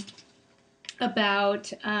question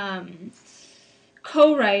about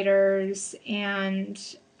co-writers,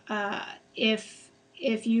 and if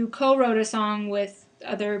you co-wrote a song with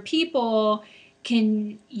other people,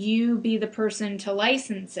 can you be the person to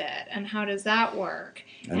license it, and how does that work?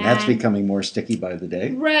 And that's becoming more sticky by the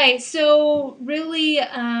day. Right. So really,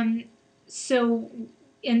 so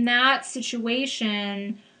in that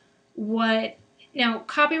situation, now,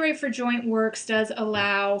 copyright for joint works does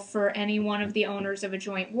allow for any one of the owners of a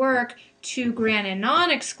joint work to grant a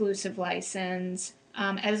non-exclusive license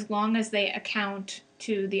as long as they account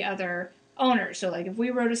to the other owners. So, like, if we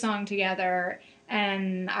wrote a song together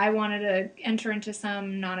and I wanted to enter into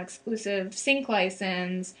some non-exclusive sync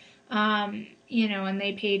license, and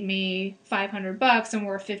they paid me $500 and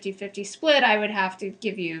we're 50-50 split, I would have to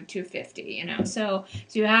give you $250, so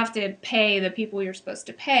you have to pay the people you're supposed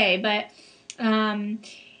to pay. But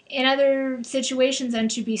in other situations, and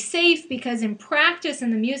to be safe, because in practice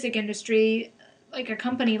in the music industry, like a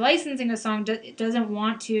company licensing a song doesn't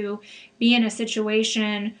want to be in a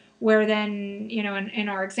situation where then, in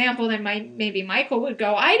our example, then maybe Michael would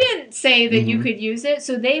go, I didn't say that you could use it.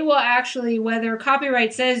 So they will actually, whether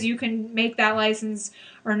copyright says you can make that license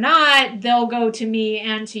or not, they'll go to me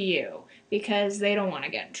and to you because they don't want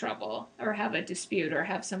to get in trouble or have a dispute or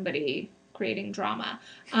have somebody creating drama.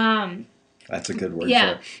 That's a good word for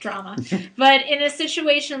it. Drama. But in a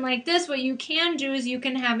situation like this, what you can do is you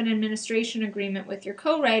can have an administration agreement with your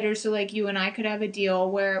co-writer. So like you and I could have a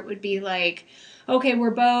deal where it would be like, okay, we're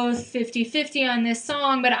both 50-50 on this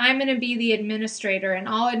song, but I'm going to be the administrator and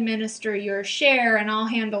I'll administer your share and I'll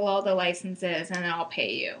handle all the licenses and I'll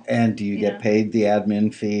pay you. And do you get paid the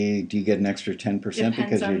admin fee? Do you get an extra 10% because you're doing?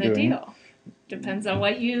 Depends on the deal. Depends on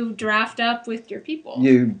what you draft up with your people.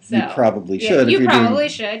 You probably should. You probably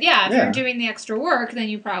should. Yeah, if you're doing the extra work, then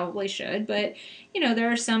you probably should. But,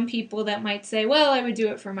 there are some people that might say, well, I would do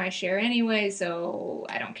it for my share anyway, so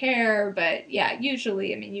I don't care. But, yeah,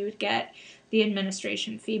 usually, you would get the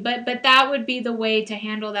administration fee. But that would be the way to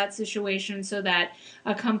handle that situation so that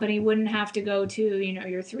a company wouldn't have to go to,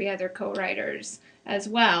 your 3 other co-writers as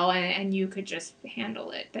well, and you could just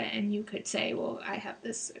handle it. And you could say, well, I have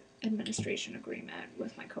this administration agreement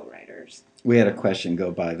with my co-writers. We had a question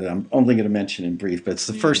go by that I'm only going to mention in brief, but it's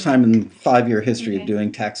the first time in 5-year history of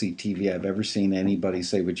doing taxi TV I've ever seen anybody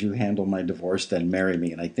say, would you handle my divorce, then marry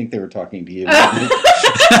me? And I think they were talking to you. Where's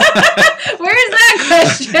that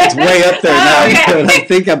question? It's way up there now.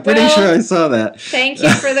 Okay. I'm pretty sure I saw that. Thank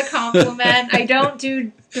you for the compliment. I don't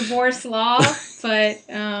do divorce law, but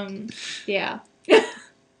yeah.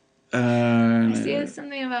 I see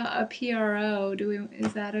something about a PRO.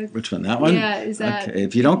 Is that a... Which one? That one? Yeah, is that... Okay.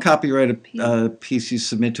 If you don't copyright a piece you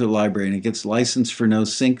submit to a library and it gets licensed for no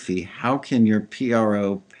sync fee, how can your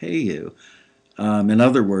PRO pay you? In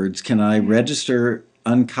other words, can I register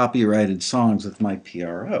uncopyrighted songs with my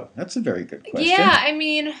PRO? That's a very good question. Yeah,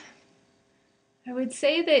 I would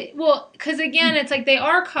say that, well, because again, it's like they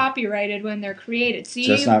are copyrighted when they're created. So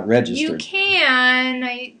just not registered. You can.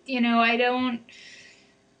 I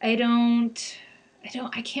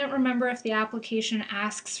can't remember if the application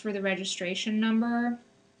asks for the registration number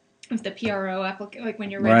of the PRO like when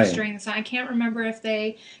you're registering the song. I can't remember if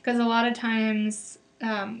because a lot of times,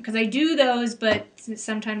 because I do those, but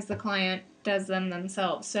sometimes the client does them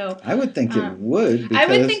themselves. So I would think it would. I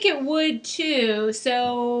would think it would too.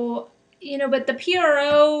 So, but the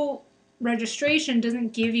PRO registration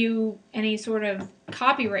doesn't give you any sort of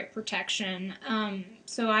copyright protection.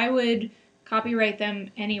 So I would copyright them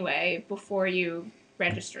anyway before you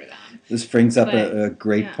register them. This brings up a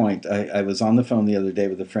great point. I was on the phone the other day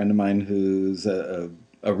with a friend of mine who's a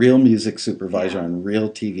real music supervisor on real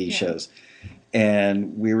TV shows.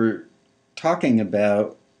 And we were talking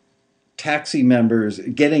about taxi members,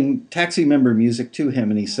 getting taxi member music to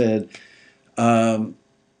him. And he said,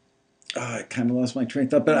 I kind of lost my train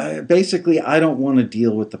of thought, but I don't want to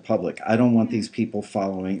deal with the public. I don't want these people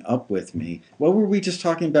following up with me. What were we just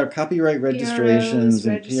talking about? Copyright registrations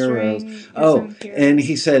and PROs. And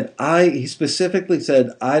he said, he specifically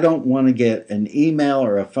said, I don't want to get an email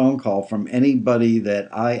or a phone call from anybody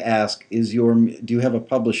that I ask, do you have a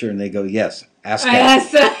publisher? And they go, yes, ask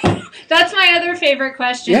us. That's my other favorite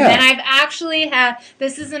question. Yeah. And I've actually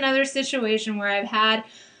this is another situation where I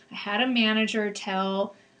had a manager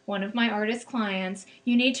tell one of my artist clients,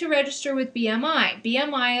 you need to register with BMI.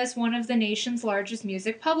 BMI is one of the nation's largest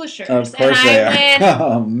music publishers. Of course they are. Went,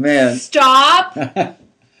 oh, man. Stop.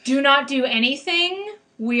 Do not do anything.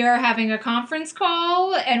 We are having a conference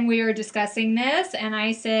call, and we are discussing this. And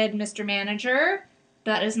I said, Mr. Manager,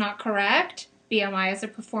 that is not correct. BMI is a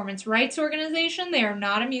performance rights organization. They are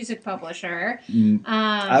not a music publisher.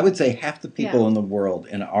 I would say half the people in the world,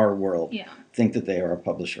 in our world, think that they are a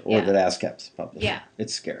publisher or that ASCAP's a publisher. Yeah.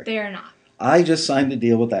 It's scary. They are not. I just signed a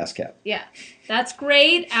deal with ASCAP. Yeah. That's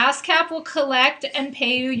great. ASCAP will collect and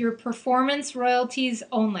pay you your performance royalties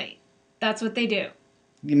only. That's what they do.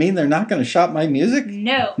 You mean they're not going to shop my music?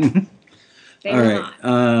 No. They will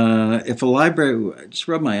not. If a library... Just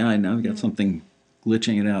rub my eye now. I've got something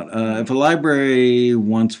glitching it out. If a library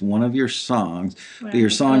wants one of your songs, but your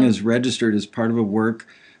song is registered as part of a work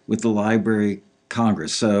with the Library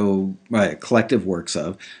Congress, so collective works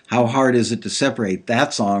of, how hard is it to separate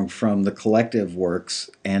that song from the collective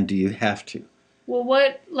works, and do you have to?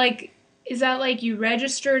 Well, is that like you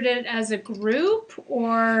registered it as a group,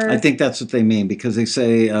 or? I think that's what they mean, because they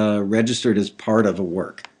say registered as part of a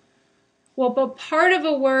work. Well, but part of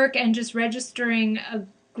a work and just registering a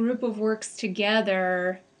group of works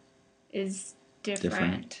together is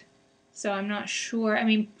different. So I'm not sure. I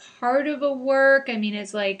mean, part of a work, I mean,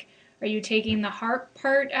 it's like, are you taking the harp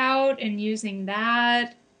part out and using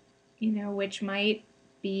that, which might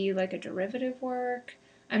be like a derivative work?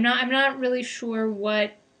 I'm not really sure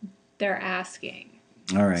what they're asking.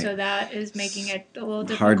 All right. So that is making it a little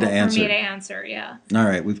hard difficult to answer. for me to answer, yeah. All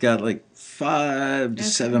right, we've got like 5 to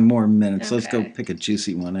 7 more minutes. Okay. Let's go pick a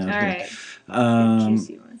juicy one out All here. right.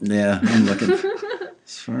 Juicy one. Yeah, I'm looking.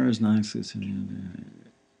 As far as non-exclusive,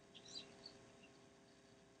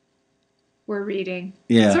 we're reading.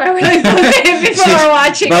 Yeah. So I would like before we're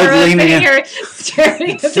watching. Both we're leaning in. here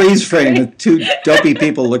staring at Freeze frame with 2 dopey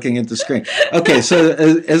people looking at the screen. Okay, so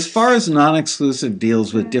as far as non-exclusive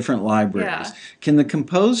deals with different libraries, can the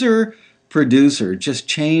composer-producer just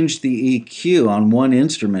change the EQ on one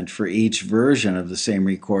instrument for each version of the same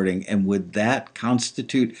recording, and would that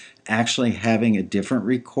constitute actually having a different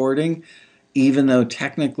recording, even though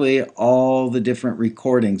technically all the different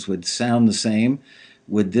recordings would sound the same?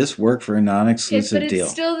 Would this work for a non-exclusive deal? But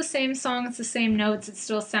it's still the same song, it's the same notes, it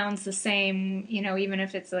still sounds the same, even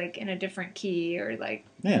if it's like in a different key or like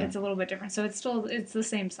it's a little bit different. So it's the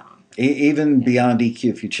same song. Even beyond EQ,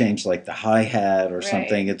 if you change like the hi-hat or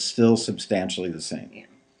something, it's still substantially the same. Yeah.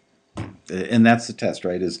 And that's the test,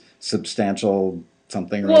 right? Is substantial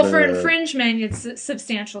something or well, other? For infringement, it's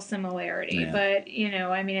substantial similarity. Yeah. But,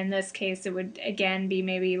 I mean, in this case, it would, again, be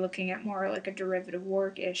maybe looking at more like a derivative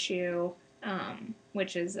work issue.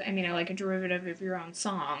 Which is, I mean, like a derivative of your own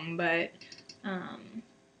song, but, I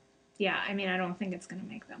mean, I don't think it's going to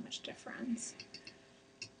make that much difference.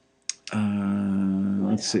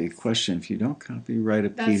 Let's see. Question: if you don't copyright a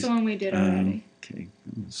piece, that's the one we did already. Okay,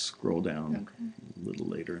 I'm gonna scroll down a little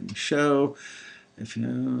later in the show. If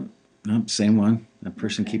you, nope, same one. That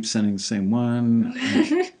person keeps sending the same one.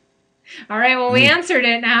 All right. Well, we answered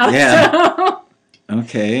it now. Yeah. So.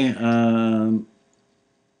 Okay.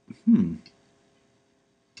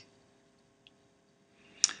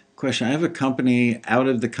 Question: I have a company out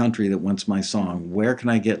of the country that wants my song. Where can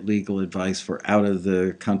I get legal advice for out of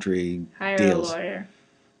the country deals? Hire a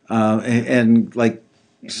lawyer. And like,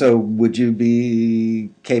 so would you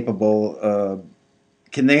be capable?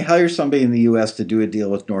 Can they hire somebody in the U.S. to do a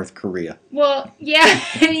deal with North Korea? Well, yeah,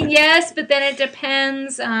 I mean, yes, but then it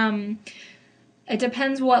depends. It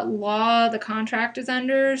depends what law the contract is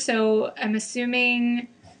under. So I'm assuming,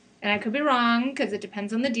 and I could be wrong because it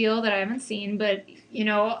depends on the deal that I haven't seen, but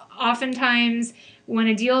oftentimes when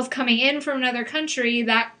a deal is coming in from another country,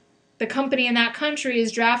 that the company in that country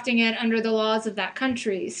is drafting it under the laws of that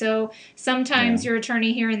country. So sometimes your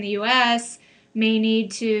attorney here in the U.S. may need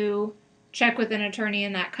to check with an attorney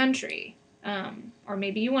in that country. Or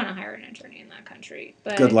maybe you want to hire an attorney in that country.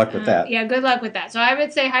 But, good luck with that. Yeah, good luck with that. So I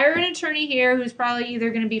would say hire an attorney here who's probably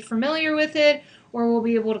either going to be familiar with it or will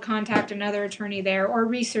be able to contact another attorney there or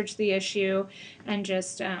research the issue and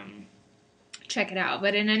just check it out.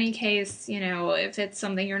 But in any case, if it's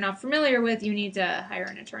something you're not familiar with, you need to hire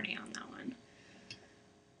an attorney on that one.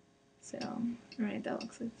 So, all right, that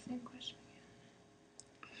looks like the same question.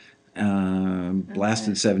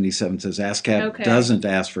 Blasted 77 says ASCAP doesn't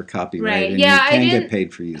ask for copyright, and yeah, you can get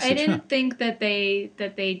paid for usage. I didn't think that they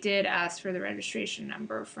did ask for the registration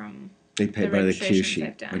number from. They pay by the Q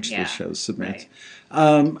sheet, which the show submits.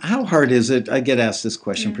 Right. How hard is it? I get asked this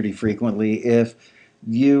question pretty frequently. If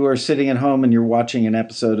you are sitting at home and you're watching an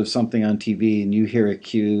episode of something on TV and you hear a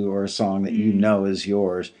cue or a song that you know is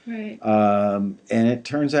yours, right. And it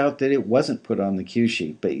turns out that it wasn't put on the cue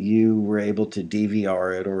sheet, but you were able to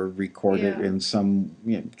DVR it or record it in some,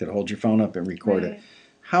 you could hold your phone up and record it.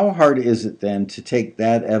 How hard is it then to take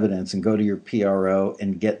that evidence and go to your PRO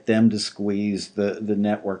and get them to squeeze the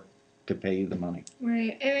network to pay you the money?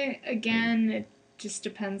 Right. I mean, again, it just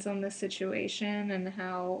depends on the situation and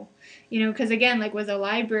how, because again, like was a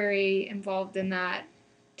library involved in that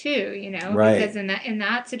too, right. Because in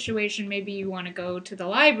that situation, maybe you want to go to the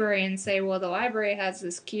library and say, well, the library has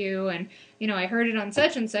this cue and, I heard it on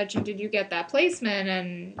such and such, and did you get that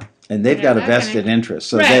placement? And they've got a vested interest,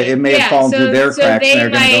 so right. it may have fallen through their cracks. So they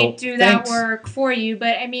might do that work for you,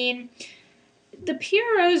 but I mean, the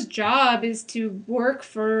PRO's job is to work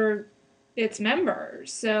for its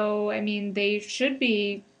members. So, I mean, they should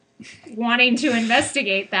be wanting to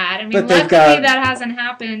investigate that. I mean, luckily that hasn't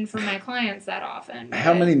happened for my clients that often.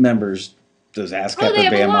 How many members does ASCAP they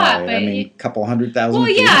have or BMI? a lot, but I mean, a couple 100,000? Well,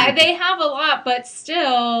 yeah, they have a lot, but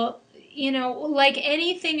still, like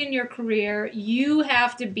anything in your career, you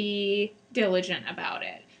have to be diligent about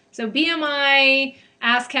it. So BMI,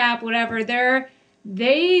 ASCAP, whatever,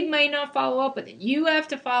 they might not follow up with it. You have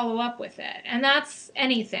to follow up with it. And that's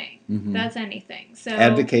anything. Mm-hmm. That's anything. So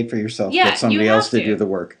advocate for yourself. Get somebody else to do the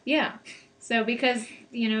work. Yeah. So because,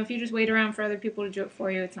 if you just wait around for other people to do it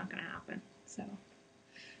for you, it's not going to happen. So,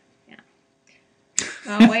 yeah.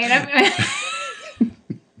 Oh, wait.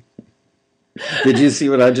 Did you see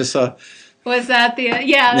what I just saw? Was that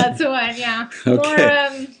yeah, that's the one, yeah.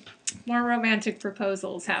 Okay. More romantic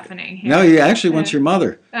proposals happening here. No, he actually wants your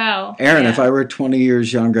mother. Oh. Erin, yeah. if I were 20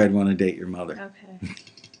 years younger, I'd want to date your mother.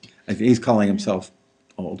 Okay. He's calling himself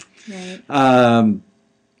old. Right.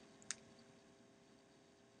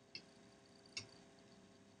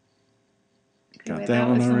 Got that that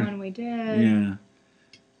was one the already? one we did. Yeah.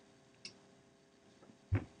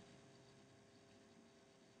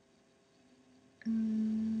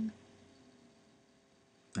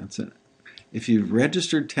 That's it. If you've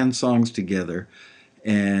registered 10 songs together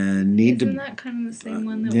and Isn't that kind of the same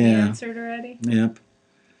one that we answered already? Yep.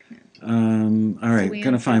 All right,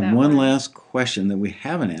 going to find one last question that we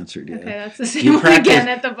haven't answered yet. Okay, that's the same one again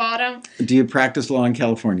at the bottom. Do you practice law in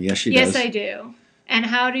California? Yes, she does. Yes, I do. And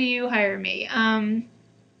how do you hire me?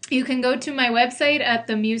 You can go to my website at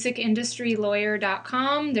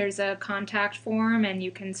themusicindustrylawyer.com. There's a contact form, and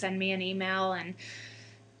you can send me an email and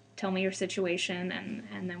tell me your situation,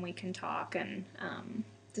 and then we can talk and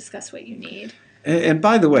discuss what you need. And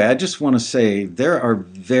by the way, I just want to say there are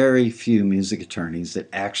very few music attorneys that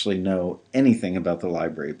actually know anything about the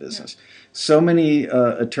library business. Yeah. So many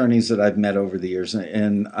attorneys that I've met over the years,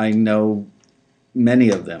 and I know many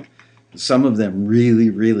of them. Some of them really,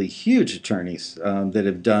 really huge attorneys that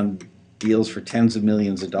have done deals for tens of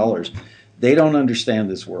millions of dollars. They don't understand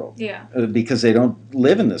this world because they don't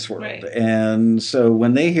live in this world. Right. And so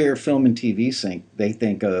when they hear film and TV sync, they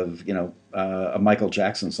think of, a Michael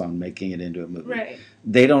Jackson song making it into a movie. Right.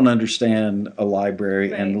 They don't understand a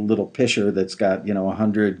library and a little pisher that's got,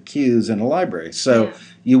 100 cues in a library. So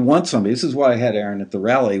you want somebody. This is why I had Erin at the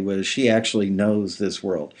rally, was she actually knows this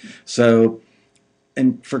world. So,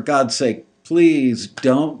 and for God's sake, please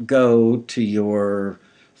don't go to your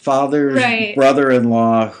father's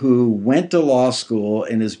brother-in-law who went to law school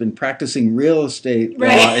and has been practicing real estate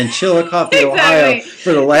law in Chillicothe, Ohio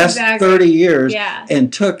for the last 30 years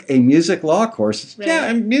and took a music law course. Right.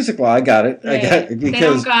 Yeah, music law, I got it. Right. I got it because, they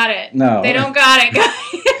don't got it. No. They don't got it, guys.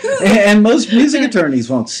 and most music attorneys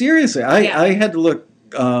won't. Seriously, I had to look,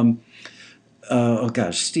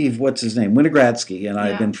 Steve, what's his name? Winogradsky and I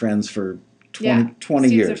have been friends for 20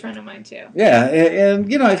 Steve's years. He's a friend of mine too. Yeah,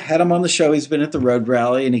 and I've had him on the show. He's been at the Road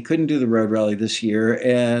Rally, and he couldn't do the Road Rally this year.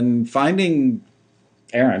 And finding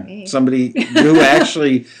Erin, somebody who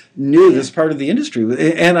actually knew this part of the industry,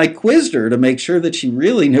 and I quizzed her to make sure that she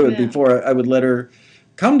really knew it before I would let her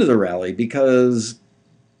come to the rally, because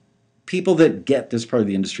people that get this part of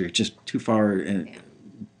the industry are just too far and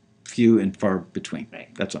few and far between.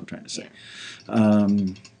 Right. That's what I'm trying to say. Yeah.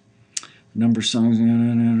 Number songs.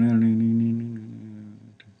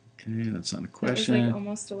 Okay, that's not a question. That was like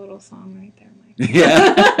almost a little song right there, Mike.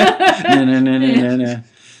 Yeah.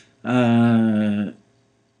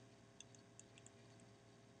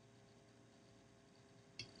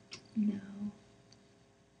 No.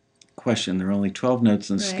 Question. There are only 12 notes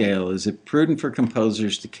in the scale. Is it prudent for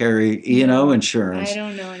composers to carry E&O insurance? I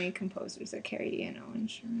don't know any composers that carry E&O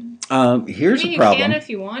insurance. Here's a problem. You can if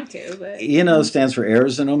you want to, but E&O stands for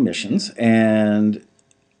errors and omissions, and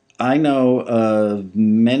I know of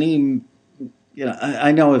many.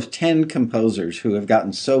 I know of 10 composers who have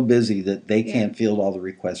gotten so busy that they can't field all the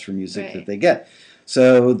requests for music that they get.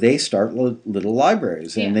 So they start little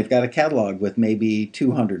libraries, and they've got a catalog with maybe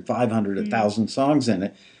 200, 500, 1,000 songs in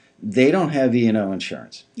it. They don't have E&O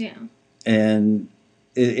insurance. Yeah. And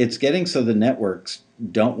it's getting so the networks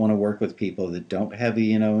don't want to work with people that don't have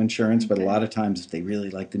E&O insurance, but a lot of times if they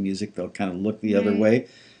really like the music, they'll kind of look the other way.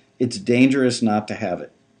 It's dangerous not to have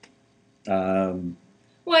it. Well,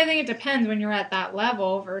 I think it depends when you're at that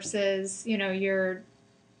level versus, you're,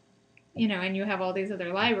 and you have all these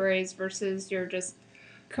other libraries versus you're just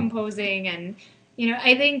composing and,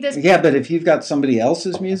 I think this... Yeah, but if you've got somebody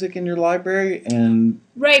else's music in your library and...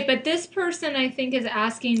 Right, but this person, I think, is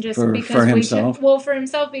asking just because... For himself? For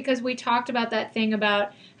himself, because we talked about that thing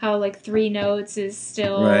about how, 3 notes is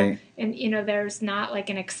still... Right. And, there's not,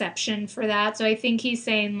 an exception for that. So I think he's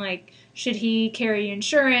saying, should he carry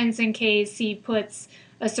insurance in case he puts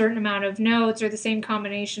a certain amount of notes or the same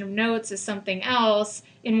combination of notes as something else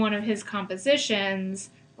in one of his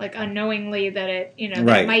compositions... unknowingly that it,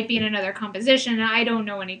 that might be in another composition. I don't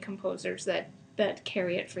know any composers that that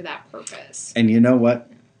carry it for that purpose. And you know what?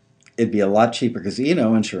 It'd be a lot cheaper because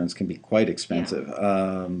insurance can be quite expensive.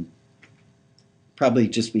 Probably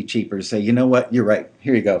just be cheaper to say, you know what, you're right.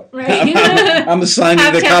 Here you go. Right. I'm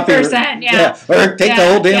assigning the copy. 10%, yeah. Or take the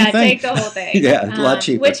whole damn thing. Take the whole thing. Yeah, a lot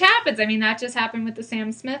cheaper. Which happens. I mean, that just happened with the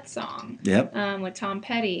Sam Smith song. Yep. With Tom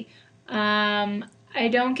Petty. I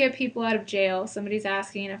don't get people out of jail. Somebody's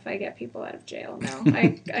asking if I get people out of jail. No,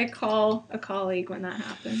 I call a colleague when that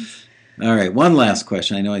happens. All right, one last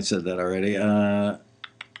question. I know I said that already.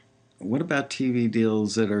 What about TV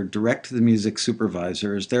deals that are direct to the music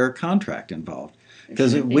supervisor? Is there a contract involved?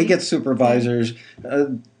 Because we get supervisors.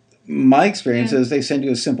 My experience is they send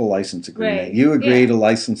you a simple license agreement. Right. You agree to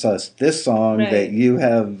license us this song that you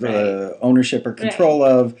have ownership or control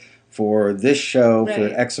of for this show for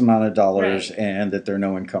X amount of dollars, and that there are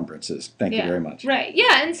no encumbrances. Thank you very much. Right.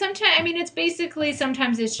 Yeah, and sometimes, I mean, it's basically,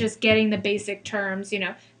 sometimes it's just getting the basic terms, you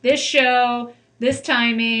know, this show, this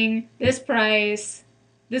timing, this price,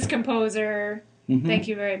 this composer. Thank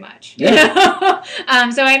you very much. Yeah.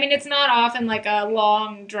 So, I mean, it's not often like a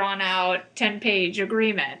long, drawn-out, 10-page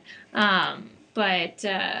agreement. But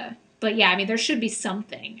yeah, I mean, there should be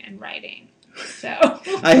something in writing. So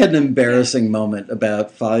I had an embarrassing moment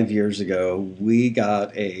about 5 years ago. We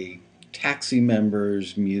got a taxi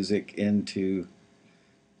member's music into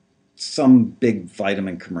some big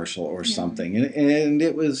vitamin commercial or something, and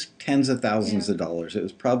it was tens of thousands of dollars. It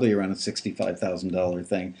was probably around a $65,000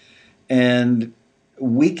 thing, and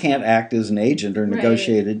we can't act as an agent or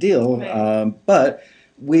negotiate a deal, but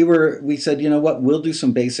we said, you know what, we'll do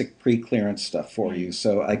some basic pre-clearance stuff for you.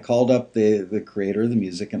 So I called up the creator of the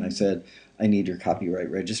music and I said, I need your copyright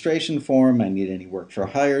registration form. I need any work for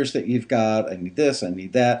hires that you've got. I need this. I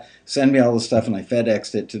need that. Send me all the stuff. And I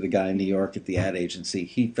FedExed it to the guy in New York at the ad agency.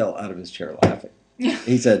 He fell out of his chair laughing.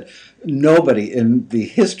 He said, nobody in the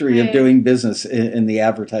history of doing business in the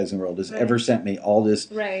advertising world has ever sent me all this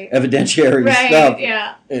evidentiary stuff.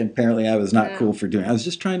 Yeah. And apparently I was not cool for doing it. I was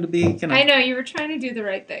just trying to be, you know. I know, you were trying to do the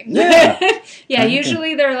right thing. Yeah.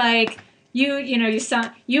 Usually they're like, you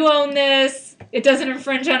own this. It doesn't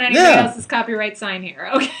infringe on anybody else's copyright, sign here.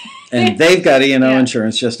 Okay. And they've got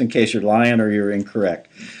insurance just in case you're lying or you're incorrect.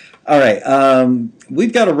 All right.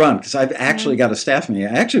 We've got to run because I've actually got a staff meeting.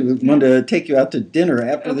 I actually wanted to take you out to dinner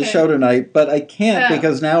after the show tonight, but I can't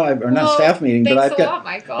because now not staff meeting, but I've got. Lot,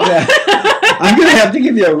 Michael. I'm going to have to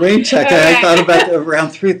give you a rain check. And I thought about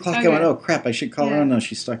around 3 o'clock. I went, oh crap, I should call her. Oh no,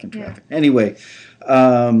 she's stuck in traffic. Anyway,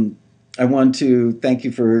 I want to thank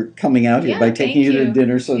you for coming out here by taking you to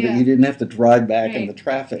dinner so that you didn't have to drive back in the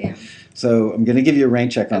traffic. Yeah. So I'm going to give you a rain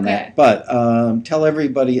check on that. But tell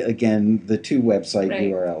everybody again the two website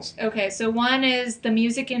URLs. Okay, so one is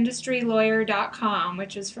themusicindustrylawyer.com,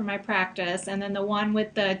 which is for my practice, and then the one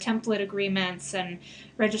with the template agreements and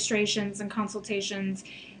registrations and consultations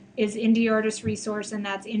is Indie Artist Resource, and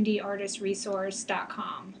that's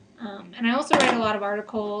indieartistresource.com. And I also write a lot of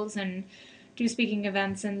articles and do speaking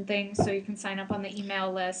events and things, so you can sign up on the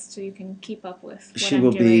email list so you can keep up with what I'm doing. She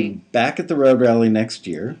will be back at the Road Rally next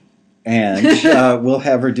year, and we'll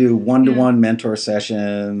have her do one-to-one mentor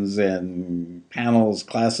sessions and panels,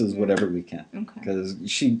 classes, whatever we can. Because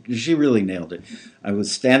she really nailed it. I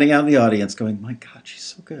was standing out in the audience going, my God, she's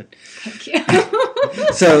so good. Thank you.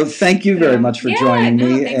 So thank you very much for joining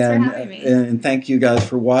me. Thanks for having me. And thank you guys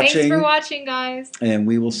for watching. Thanks for watching, guys. And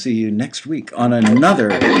we will see you next week on another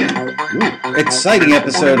exciting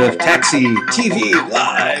episode of Taxi TV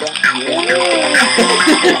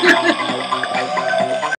Live.